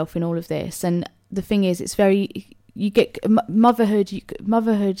lose yourself in all of this, and the thing is, it's very, you get motherhood. You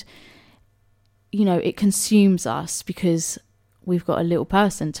know, it consumes us because we've got a little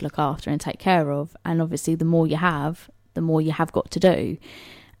person to look after and take care of, and obviously, the more you have got to do,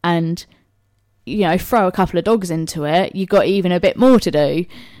 and, you know, throw a couple of dogs into it, you got even a bit more to do,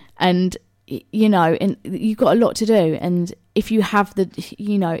 and, you know, and you've got a lot to do. And if you have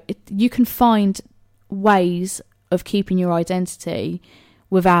you can find ways of keeping your identity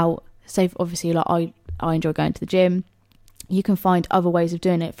without, say, obviously, like, I enjoy going to the gym. You can find other ways of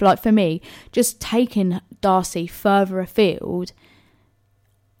doing it. For me, just taking Darcy further afield,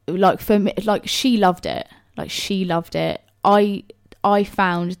 like, for me, like, she loved it. Like, she loved it. I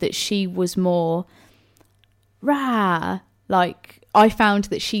found that she was more like, I found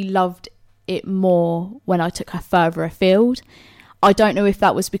that she loved it more when I took her further afield. I don't know if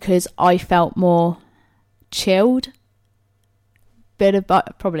that was because I felt more chilled.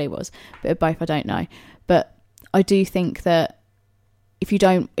 Probably was a bit of both, I don't know. But I do think that if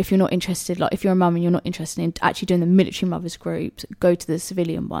you're not interested, like, if you're a mum and you're not interested in actually doing the military mothers groups, go to the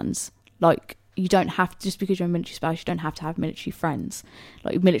civilian ones. Like, you don't have to, just because you're a military spouse, you don't have to have military friends,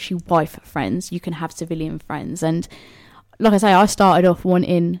 like military wife friends. You can have civilian friends. And like I say, I started off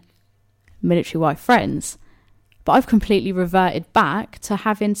wanting military wife friends, but I've completely reverted back to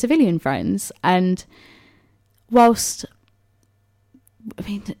having civilian friends. And whilst, I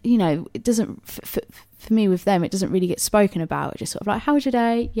mean, you know, it doesn't, for me with them, it doesn't really get spoken about. Just sort of like, how was your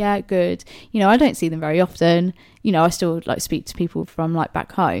day? Yeah, good. You know, I don't see them very often. You know, I still, like, speak to people from, like,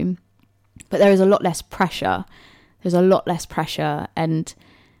 back home, but there is a lot less pressure. There's a lot less pressure, and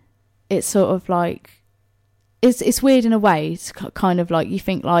it's sort of like, it's weird in a way. It's kind of like, you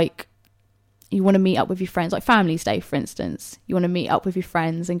think, like, you want to meet up with your friends, like Family's Day, for instance. You want to meet up with your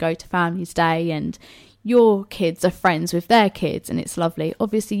friends and go to Family's Day, and your kids are friends with their kids and it's lovely.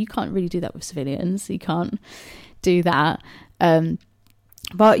 Obviously you can't really do that with civilians, you can't do that.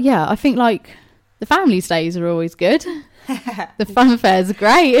 But yeah, I think like the family stays are always good. The funfairs are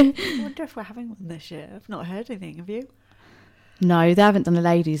great. I wonder if we're having one this year. I've not heard anything, have you? No, they haven't done a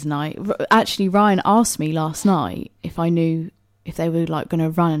ladies' night. Actually, Ryan asked me last night if I knew if they were like going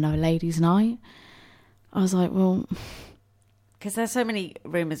to run another ladies' night. I was like, well, because there's so many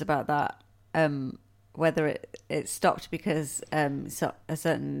rumours about that. Whether it stopped because a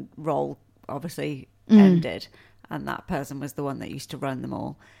certain role obviously ended, and that person was the one that used to run them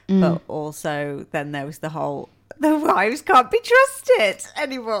all. But also, then there was the wives can't be trusted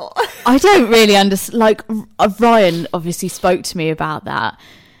anymore. I don't really understand. Like, Ryan obviously spoke to me about that,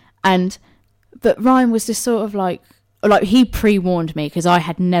 but Ryan was just sort of like he pre-warned me because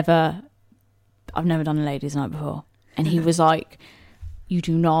I've never done a ladies' night before, and he was like, "You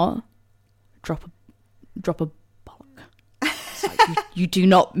do not drop a bollock. It's like, you do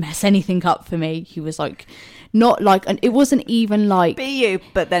not mess anything up for me." He was like, not like, and it wasn't even like, be you,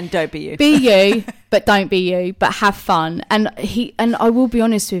 but then don't be you. Be you, but don't be you, but have fun. And I will be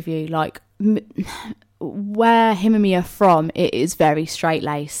honest with you, like, where him and me are from, it is very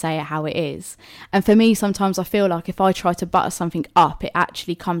straight-laced, say it how it is. And for me, sometimes I feel like if I try to butter something up, it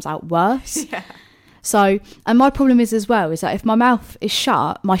actually comes out worse. Yeah. So, and my problem is as well, is that if my mouth is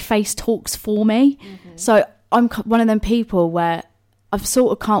shut, my face talks for me. So I'm one of them people where I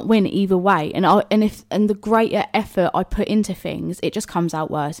sort of can't win either way, and the greater effort I put into things, it just comes out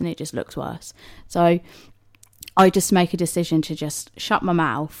worse and it just looks worse. So I just make a decision to just shut my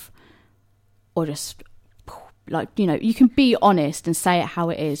mouth, or just like, you know, you can be honest and say it how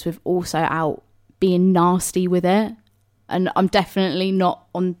it is with also out being nasty with it. And I'm definitely not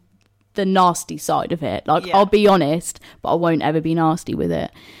on the nasty side of it. Like, I'll be honest, but I won't ever be nasty with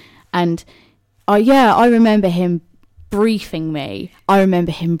it. And I remember him briefing me. I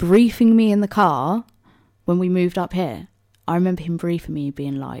remember him briefing me in the car when we moved up here. I remember him briefing me,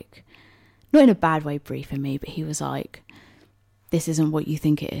 being like, not in a bad way briefing me, but he was like, "This isn't what you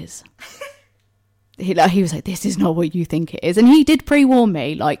think it is." He was like, "This is not what you think it is." And he did pre-warn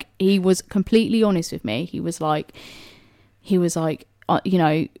me. Like, he was completely honest with me. He was like, you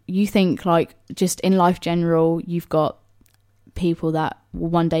know, you think like just in life general, you've got people that will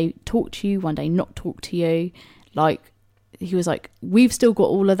one day talk to you, one day not talk to you. Like, he was like, we've still got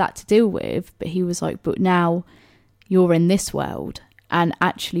all of that to deal with, but he was like, but now you're in this world, and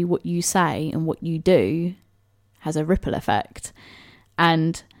actually what you say and what you do has a ripple effect.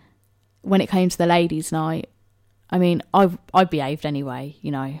 And when it came to the ladies' night, I mean, I behaved anyway,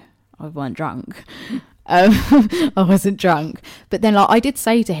 you know, I weren't drunk. I wasn't drunk. But then, like, I did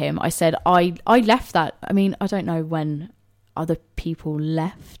say to him, I said, I left that. I mean, I don't know when other people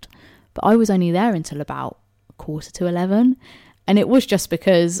left, but I was only there until about 11:15. And it was just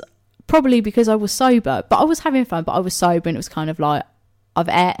probably because I was sober, but I was having fun, but I was sober, and it was kind of like,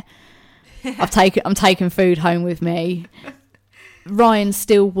 I'm taking food home with me. Ryan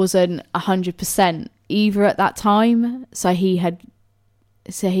still wasn't 100% either at that time. So he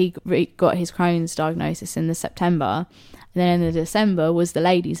got his Crohn's diagnosis in the September, and then in the December was the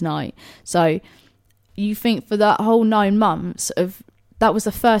ladies' night. So you think for that whole 9 months that was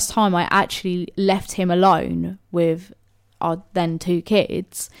the first time I actually left him alone with our then 2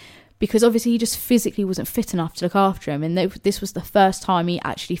 kids, because obviously he just physically wasn't fit enough to look after him. And this was the first time he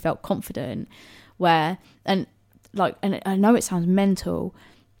actually felt confident and I know it sounds mental,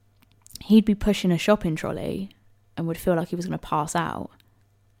 he'd be pushing a shopping trolley and would feel like he was going to pass out.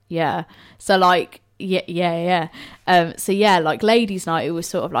 Yeah. So like, yeah. So yeah, like ladies' night, it was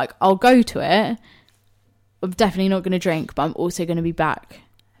sort of like, I'll go to it. I'm definitely not going to drink, but I'm also going to be back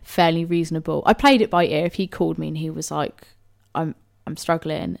fairly reasonable. I played it by ear. If he called me and he was like, I'm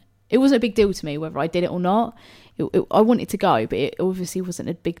struggling, it wasn't a big deal to me whether I did it or not. I wanted to go, but it obviously wasn't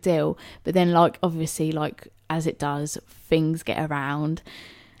a big deal. But then, like, obviously, like, as it does, things get around.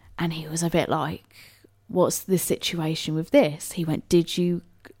 And he was a bit like, what's the situation with this? He went, did you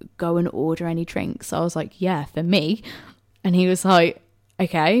go and order any drinks? I was like, yeah, for me. And he was like,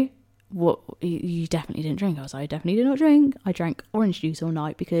 okay, what, you definitely didn't drink? I was like, I definitely did not drink. I drank orange juice all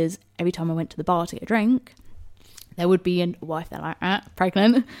night, because every time I went to the bar to get a drink, there would be a wife there like,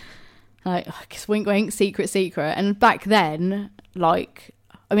 pregnant. Like, wink, wink, secret. And back then, like,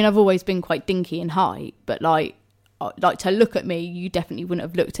 I mean, I've always been quite dinky in height, but like to look at me, you definitely wouldn't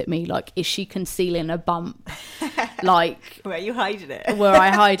have looked at me like, is she concealing a bump? Like, where are you hiding it? Where I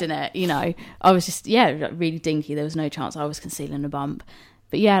hiding it, you know? I was just, really dinky. There was no chance I was concealing a bump.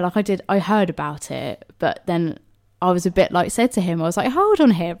 But yeah, like I heard about it, but then I was a bit like, said to him, I was like, hold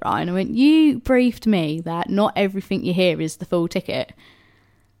on here, Ryan. I went, you briefed me that not everything you hear is the full ticket.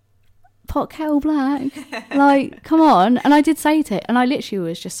 Pot kettle black. Like, come on. And I did say to it, and I literally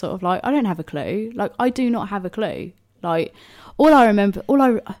was just sort of like, I don't have a clue. Like, I do not have a clue. Like, I remember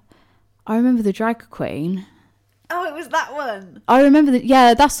the drag queen. Oh, it was that one. I remember that.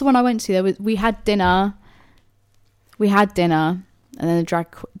 Yeah, that's the one I went to. We had dinner. And then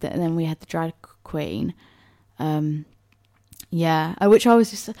then we had the drag queen. Which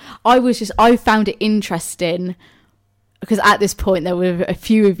I found it interesting because at this point there were a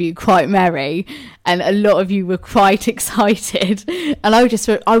few of you quite merry and a lot of you were quite excited, and I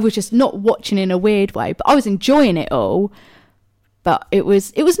was just not watching in a weird way, but I was enjoying it all. But it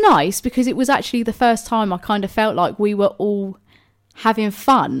was nice because it was actually the first time I kind of felt like we were all having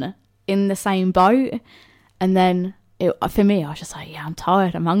fun in the same boat. And then for me, I was just like, yeah, I'm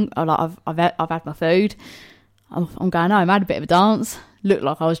tired. I'm hungry. I've had my food. I'm going home. I had a bit of a dance. Looked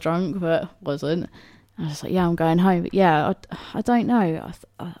like I was drunk, but wasn't. I was like, yeah, I'm going home. But yeah, I don't know.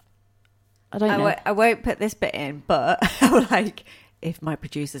 I don't know. I won't put this bit in, but like, if my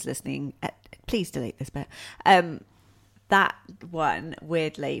producer's listening, please delete this bit. That one,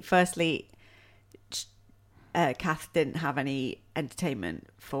 weirdly, firstly, Kath didn't have any entertainment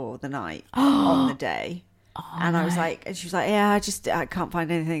for the night on the day. And I was like, and she was like, yeah, I can't find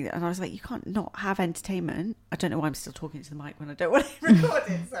anything. And I was like, you can't not have entertainment. I don't know why I'm still talking to the mic when I don't want to record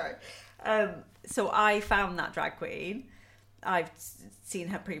it. Sorry. So I found that drag queen. I've seen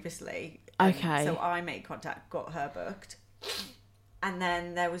her previously. Okay. So I made contact, got her booked. And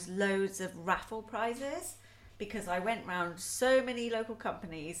then there was loads of raffle prizes because I went round so many local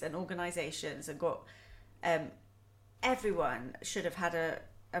companies and organisations and got everyone should have had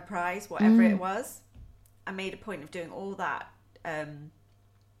a prize, whatever it was. I made a point of doing all that.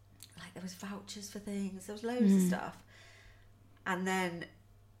 Like there was vouchers for things. There was loads of stuff. And then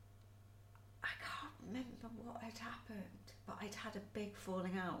I can't remember what had happened, but I'd had a big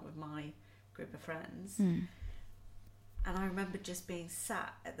falling out with my group of friends. And I remember just being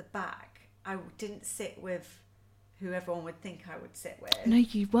sat at the back. I didn't sit with who everyone would think I would sit with. No,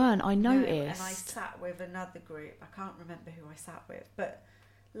 you weren't. I noticed. No, and I sat with another group. I can't remember who I sat with, but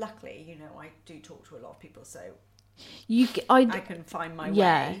luckily, I do talk to a lot of people, so I can find my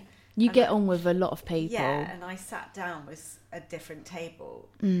way. You get on with a lot of people. Yeah, and I sat down with a different table,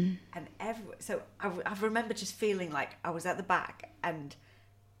 and so I remember just feeling like I was at the back, and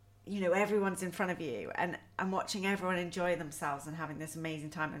everyone's in front of you, and I'm watching everyone enjoy themselves and having this amazing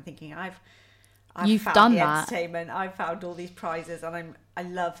time, and thinking You've found done the that. Entertainment. I've found all these prizes, and I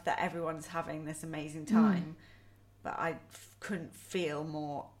love that everyone's having this amazing time. But I couldn't feel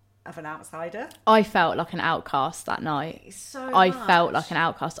more of an outsider. I felt like an outcast that night. I felt like an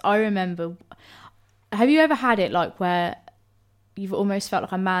outcast. I remember. Have you ever had it like where you've almost felt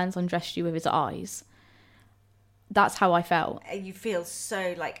like a man's undressed you with his eyes? That's how I felt. You feel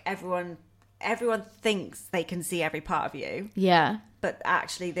so like everyone thinks they can see every part of you. Yeah. But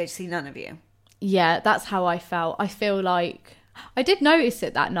actually, they see none of you. Yeah, that's how I felt. I feel like I did notice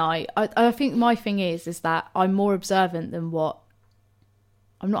it that night. I think my thing is that I'm more observant than what.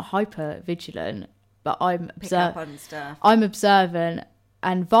 I'm not hyper vigilant, but I'm pick up on stuff. I'm observant,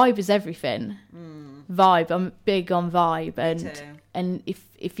 and vibe is everything. Vibe. I'm big on vibe, and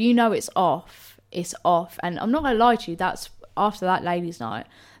if you know it's off, it's off. And I'm not gonna lie to you. That's after that ladies' night.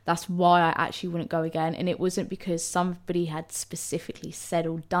 That's why I actually wouldn't go again. And it wasn't because somebody had specifically said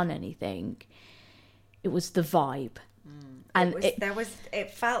or done anything. It was the vibe. And it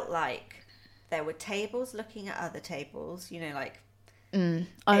felt like there were tables looking at other tables, like I don't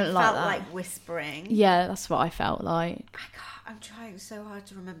like that. It felt like whispering. Yeah, that's what I felt like. I'm trying so hard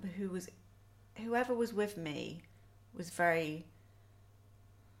to remember whoever was with me was very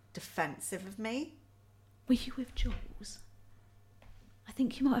defensive of me. Were you with Jules? I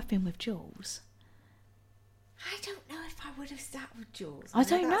think you might have been with Jules. I don't know if I would have sat with Jules. I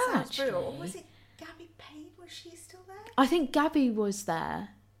don't know, actually. Or was it Gabby Payne? Was she still there? I think Gabby was there.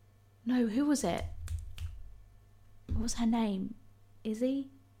 No, who was it? What was her name? Izzy?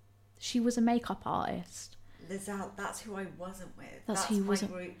 She was a makeup artist. Lizelle, that's who I wasn't with. That's who my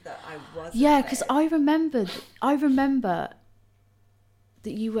group that I wasn't with. Yeah, because I remember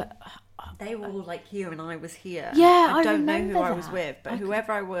that you were... They were all like here and I was here. Yeah, I don't know who that. I was with, but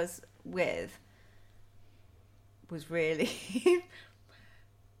whoever I was with was really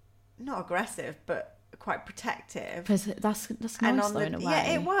not aggressive, but quite protective. Because that's nice though, in a way.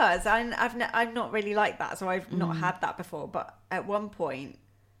 Yeah, it was. I've not really liked that, so I've not had that before. But at one point,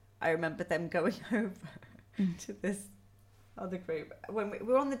 I remember them going over to this other group when we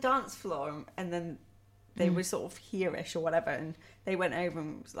were on the dance floor, and then they were sort of here-ish or whatever, and they went over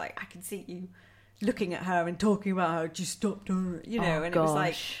and was like, I can see you looking at her and talking about her, just stop doing it, you know, and gosh. it was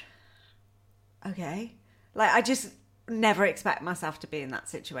like, okay. Like, I just never expect myself to be in that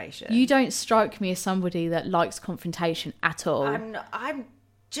situation. You don't strike me as somebody that likes confrontation at all. I'm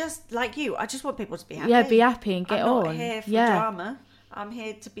just like you. I just want people to be happy. Yeah, be happy and get on. I'm not here for drama. I'm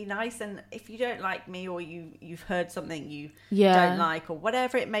here to be nice, and if you don't like me or you've heard something you don't like or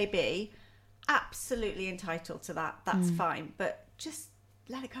whatever it may be, absolutely entitled to that. That's fine, but just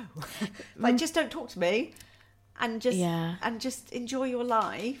let it go. Like, just don't talk to me, and just enjoy your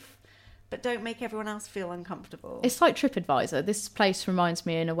life, but don't make everyone else feel uncomfortable. It's like TripAdvisor. This place reminds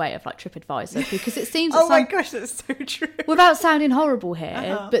me in a way of like TripAdvisor, because it seems oh my gosh, that's so true. Without sounding horrible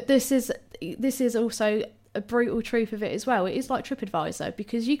here, but this is also a brutal truth of it as well. It is like TripAdvisor,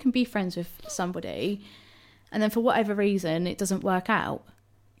 because you can be friends with somebody and then for whatever reason it doesn't work out.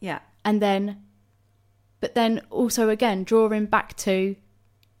 Yeah. But then also again, drawing back to,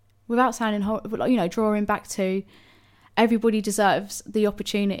 without sounding horrible, you know, drawing back to, everybody deserves the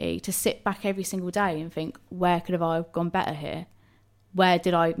opportunity to sit back every single day and think, where could I have gone better here? Where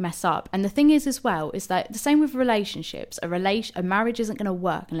did I mess up? And the thing is as well, is that the same with relationships. A marriage isn't going to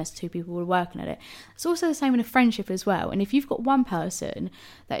work unless two people are working at it. It's also the same in a friendship as well. And if you've got one person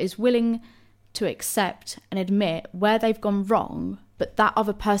that is willing to accept and admit where they've gone wrong, but that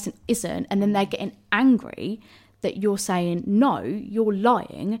other person isn't, and then they're getting angry that you're saying, no, you're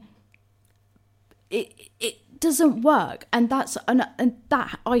lying, it doesn't work. And that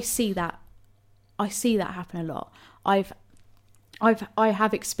I see that happen a lot. I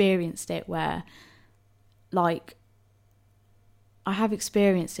have experienced it where, like, I have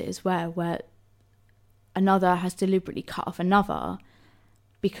experienced it as well, where another has deliberately cut off another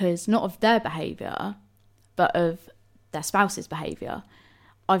because not of their behaviour, but of their spouse's behaviour.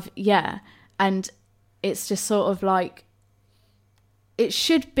 And it's just sort of like, it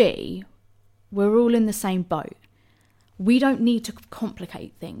should be, we're all in the same boat. We don't need to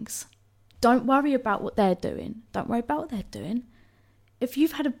complicate things. Don't worry about what they're doing. Don't worry about what they're doing. If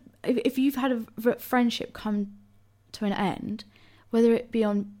you've had a friendship come to an end, whether it be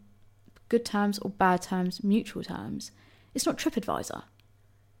on good terms or bad terms, mutual terms, it's not TripAdvisor.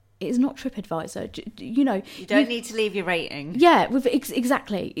 It is not TripAdvisor. You know, you don't need to leave your rating. Yeah,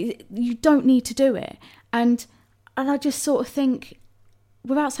 exactly. You don't need to do it. And I just sort of think,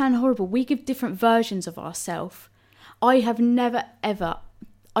 without sounding horrible, we give different versions of ourselves. I have never ever.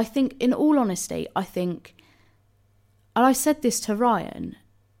 I think, in all honesty, and I said this to Ryan,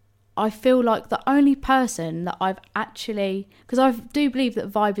 I feel like the only person that I've actually, because I do believe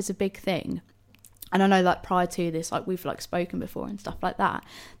that vibe is a big thing, and I know that prior to this, like, we've like spoken before and stuff like that,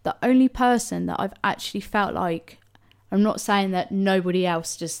 the only person that I've actually felt like, I'm not saying that nobody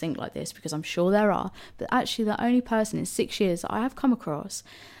else just think like this, because I'm sure there are, but actually the only person in 6 years that I have come across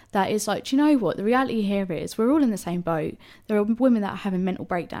that is like, do you know what, the reality here is we're all in the same boat. There are women that are having mental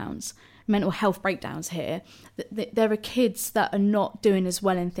health breakdowns here. There are kids that are not doing as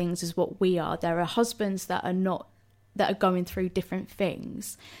well in things as what we are. There are husbands that are going through different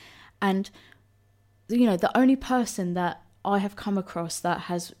things. And, you know, the only person that I have come across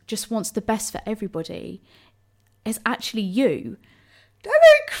that just wants the best for everybody is actually you. Don't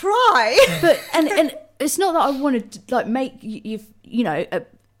make me cry. But and it's not that I want to like make you know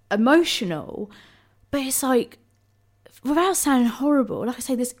emotional, but it's like, without sounding horrible, like I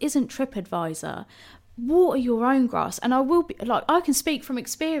say, this isn't TripAdvisor. Water your own grass. And I will be like, I can speak from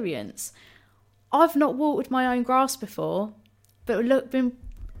experience. I've not watered my own grass before, but been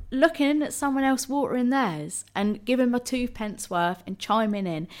looking at someone else watering theirs and giving my 2 pence worth and chiming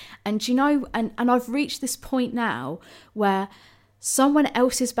in. And you know, and I've reached this point now where someone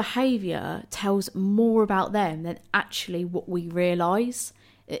else's behaviour tells more about them than actually what we realise.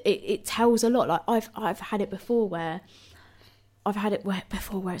 It tells a lot. Like I've had it before where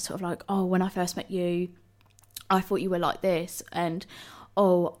it's sort of like, oh, when I first met you, I thought you were like this, and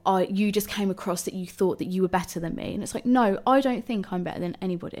you just came across that you thought that you were better than me. And it's like, no, I don't think I'm better than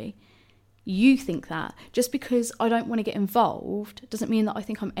anybody. You think that. Just because I don't want to get involved doesn't mean that I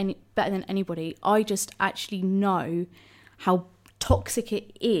think I'm better than anybody. I just actually know how toxic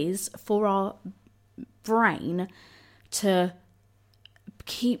it is for our brain to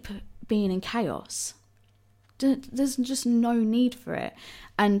keep being in chaos. There's just no need for it.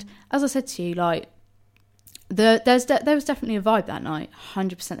 And as I said to you, like, there was definitely a vibe that night.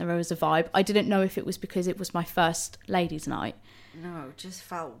 100% there was a vibe. I didn't know if it was because it was my first ladies' night. No, it just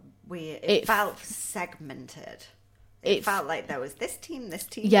felt weird. It felt segmented. It felt like there was this team.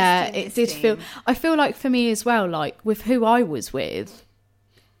 Yeah, it did feel. I feel like for me as well, like with who I was with,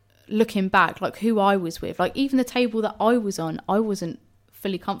 looking back, like who I was with, like even the table that I was on, I wasn't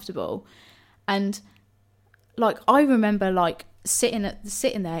fully comfortable. And like I remember like sitting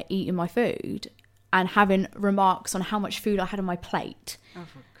there eating my food and having remarks on how much food I had on my plate. Oh,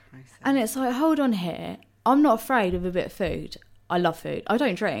 for Christ's sake. And it's like, hold on here, I'm not afraid of a bit of food. I love food. I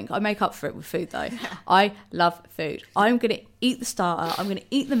don't drink. I make up for it with food though. I love food. I'm going to eat the starter. I'm going to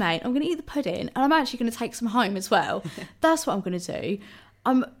eat the main. I'm going to eat the pudding. And I'm actually going to take some home as well. That's what I'm going to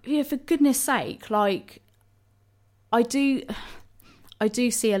do. For goodness sake, like I do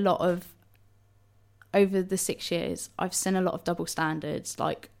see a lot of, over the 6 years, I've seen a lot of double standards.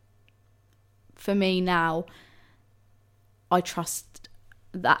 Like for me now, I trust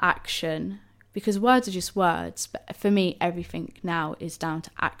the action. Because words are just words, but for me, everything now is down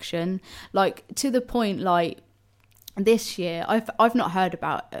to action. Like to the point, like this year, I've not heard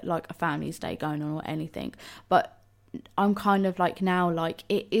about like a family's day going on or anything, but I'm kind of like now, like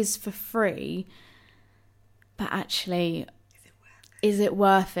it is for free, but actually, is it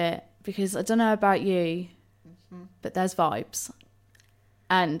worth it? Because I don't know about you, but there's vibes,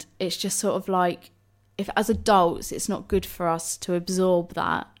 and it's just sort of like, if as adults, it's not good for us to absorb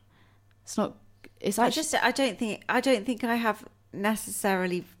that. It's not. It's actually, I don't think I have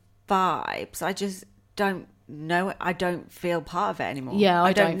necessarily vibes. I just don't know it. I don't feel part of it anymore. Yeah,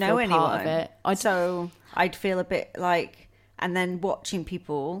 I don't know feel anyone. part of it. So I'd feel a bit like, and then watching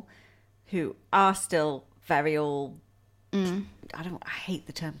people who are still very all. I hate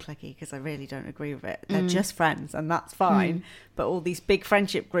the term cliquey because I really don't agree with it. They're just friends and that's fine. But all these big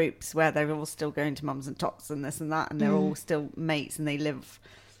friendship groups where they're all still going to mums and tots and this and that, and they're all still mates and they live.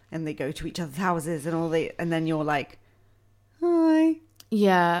 And they go to each other's houses and then you're like, hi.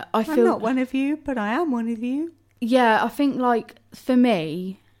 Yeah, I'm not one of you, but I am one of you. Yeah, I think like for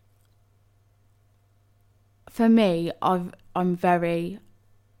me, I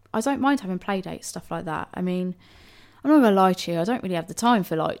don't mind having play dates, stuff like that. I mean, I'm not gonna lie to you, I don't really have the time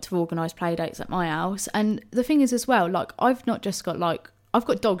for like to organise play dates at my house. And the thing is as well, like I've not just got like, I've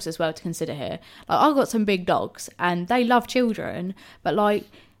got dogs as well to consider here. Like I've got some big dogs and they love children, but like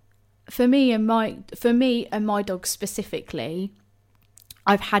for me and my dog specifically,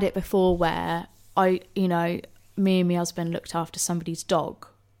 I've had it before where me and my husband looked after somebody's dog.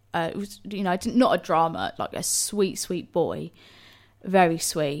 It was, not a drama, like a sweet, sweet boy, very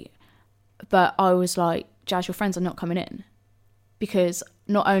sweet. But I was like, Jazz, your friends are not coming in, because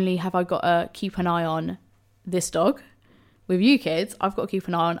not only have I got to keep an eye on this dog with you kids, I've got to keep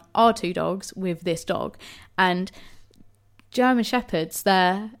an eye on our two dogs with this dog. And German Shepherds,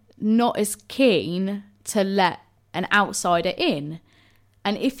 they're not as keen to let an outsider in.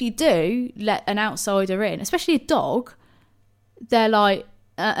 And if you do let an outsider in, especially a dog, they're like,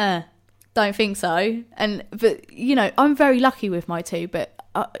 don't think so. But I'm very lucky with my two, but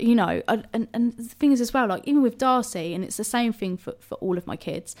and the thing is as well, like even with Darcy, and it's the same thing for all of my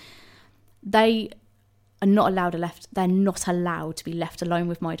kids, they are not allowed to be left alone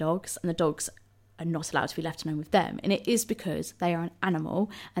with my dogs, and the dogs are not allowed to be left alone with them. And it is because they are an animal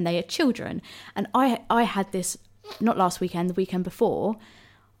and they are children. And I had this not last weekend, the weekend before.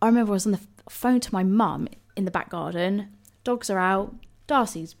 I remember I was on the phone to my mum in the back garden. Dogs are out,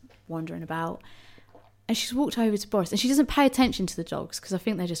 Darcy's wandering about, and she's walked over to Boris, and she doesn't pay attention to the dogs because I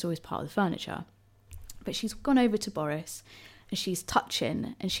think they're just always part of the furniture. But she's gone over to Boris and she's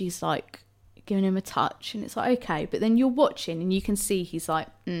touching, and she's like giving him a touch, and it's like, okay. But then you're watching and you can see he's like,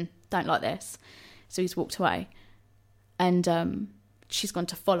 don't like this. So he's walked away, and she's gone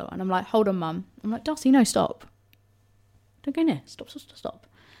to follow, and I'm like, hold on, mum. I'm like, Darcy, no, stop. Don't go near. Stop.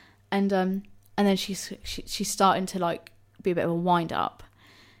 And then she's starting to like be a bit of a wind up.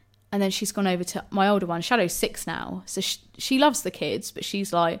 And then she's gone over to my older one. Shadow's 6 now. So she loves the kids, but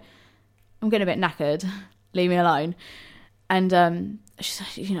she's like, I'm getting a bit knackered. Leave me alone. And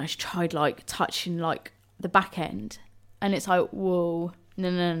she tried like touching like the back end. And it's like, whoa, no.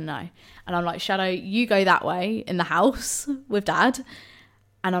 And I'm like, Shadow, you go that way in the house with Dad.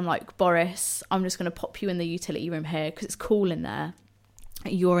 And I'm like, Boris, I'm just going to pop you in the utility room here because it's cool in there.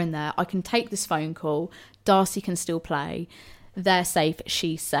 You're in there. I can take this phone call. Darcy can still play. They're safe.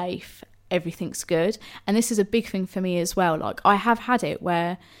 She's safe. Everything's good. And this is a big thing for me as well. Like, I have had it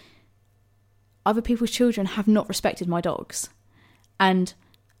where other people's children have not respected my dogs. And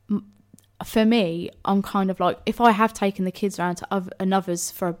for me, I'm kind of like, if I have taken the kids around to another's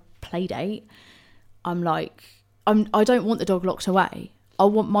for a play date, I'm like, I don't want the dog locked away. I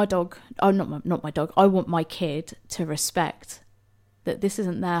want my dog, not my dog, I want my kid to respect that this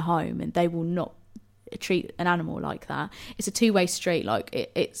isn't their home and they will not treat an animal like that. It's a two-way street. Like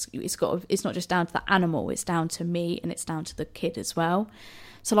it's not just down to the animal, it's down to me and it's down to the kid as well.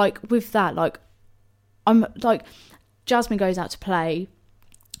 So like with that, like I'm like, Jasmine goes out to play,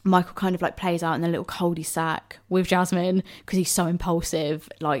 Michael kind of like plays out in the little cul-de-sac with Jasmine because he's so impulsive,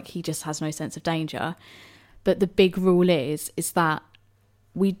 like he just has no sense of danger. But the big rule is that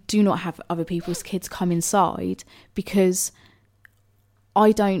we do not have other people's kids come inside, because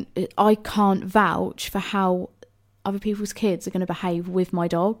I can't vouch for how other people's kids are going to behave with my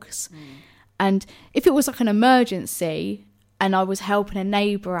dogs. And if it was like an emergency and I was helping a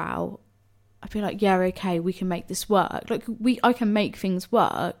neighbour out, I'd be like, yeah, okay, we can make this work. Like I can make things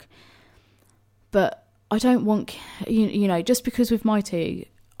work, but I don't want, you know, just because with my two,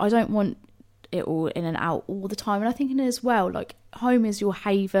 I don't want it all in and out all the time. And I think as well, like home is your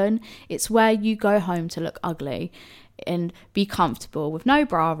haven. It's where you go home to look ugly and be comfortable with no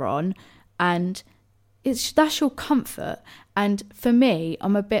bra on, and that's your comfort. And for me,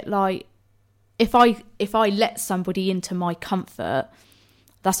 I'm a bit like, if I let somebody into my comfort,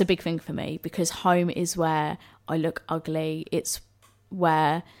 that's a big thing for me, because home is where I look ugly. It's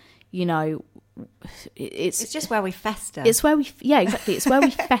where, you know, it's just where we fester. It's where exactly. It's where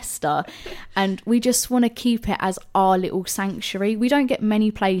we fester, and we just want to keep it as our little sanctuary. We don't get many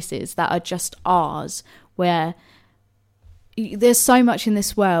places that are just ours, where there's so much in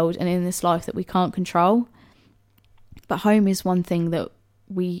this world and in this life that we can't control. But home is one thing that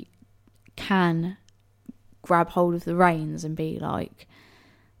we can grab hold of the reins and be like,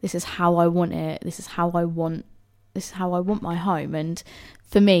 this is how I want it. This is how I want my home. And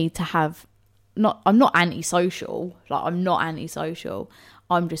for me to have, I'm not antisocial. Like, I'm not antisocial.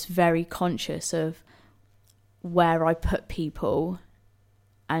 I'm just very conscious of where I put people.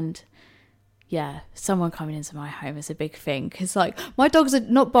 And yeah, someone coming into my home is a big thing, because like my dogs are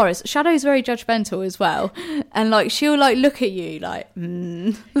not Boris. Shadow's very judgmental as well, and like she'll like look at you like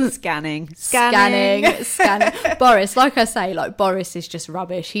scanning. Boris, like I say, like Boris is just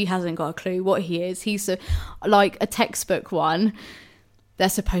rubbish. He hasn't got a clue what he is. He's like a textbook one. They're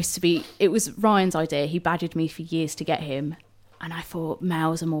supposed to be. It was Ryan's idea. He badgered me for years to get him, and I thought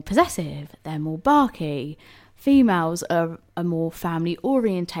males are more possessive. They're more barky. Females are more family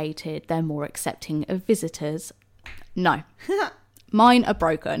orientated. They're more accepting of visitors. No. Mine are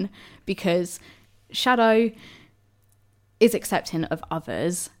broken, because Shadow is accepting of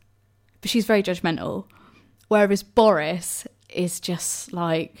others, but she's very judgmental. Whereas Boris is just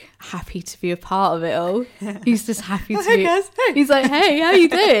like happy to be a part of it all. He's just happy to be. He's like, hey, how you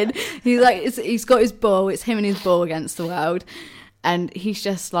doing? He's like, he's got his ball. It's him and his ball against the world. And he's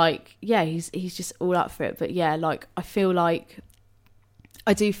just like, yeah, he's just all up for it. But yeah, like I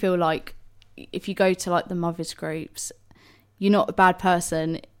do feel like if you go to like the mothers groups, you're not a bad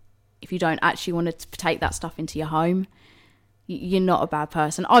person if you don't actually want to take that stuff into your home. You're not a bad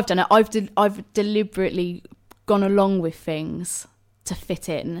person. I've done it. I've deliberately gone along with things to fit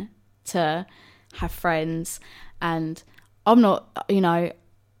in, to have friends, and I'm not, you know,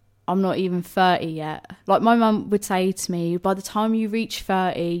 I'm not even 30 yet. Like my mum would say to me, by the time you reach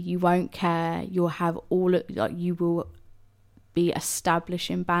 30, you won't care. You'll have you will be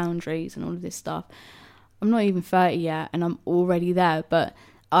establishing boundaries and all of this stuff. I'm not even 30 yet, and I'm already there. But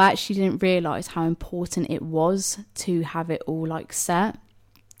I actually didn't realise how important it was to have it all like set.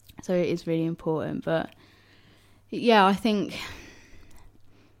 So it is really important. But yeah, I think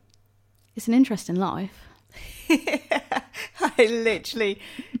it's an interesting life.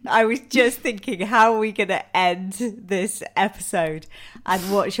 I was just thinking, how are we going to end this episode, and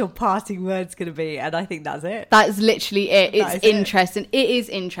what's your parting words going to be? And I think that's it. That's literally it. It's interesting. It is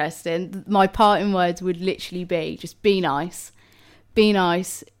interesting. My parting words would literally be just be nice. Be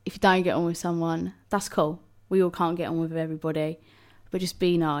nice. If you don't get on with someone, that's cool. We all can't get on with everybody, but just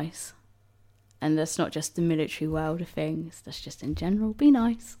be nice. And that's not just the military world of things. That's just in general. Be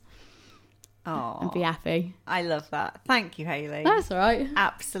nice. Oh, and be happy. I love that. Thank you, Hayley. That's all right.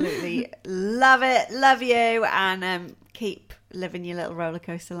 Absolutely love it. Love you, and keep living your little roller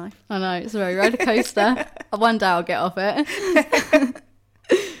coaster life. I know, it's a very roller coaster. One day I'll get off it.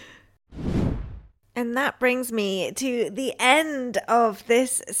 And that brings me to the end of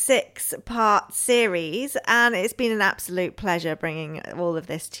this 6-part series, and it's been an absolute pleasure bringing all of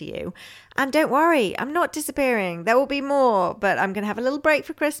this to you. And don't worry, I'm not disappearing. There will be more, but I'm going to have a little break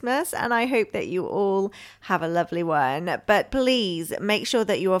for Christmas, and I hope that you all have a lovely one. But please make sure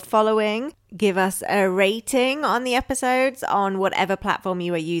that you are following. Give us a rating on the episodes on whatever platform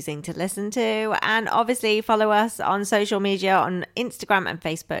you are using to listen to. And obviously follow us on social media on Instagram and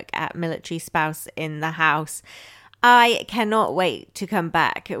Facebook at Military Spouse in the House. I cannot wait to come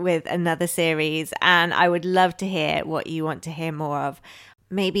back with another series, and I would love to hear what you want to hear more of.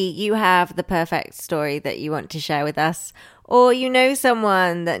 maybe you have the perfect story that you want to share with us, or you know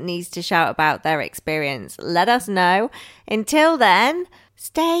someone that needs to shout about their experience, let us know. Until then,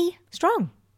 stay strong.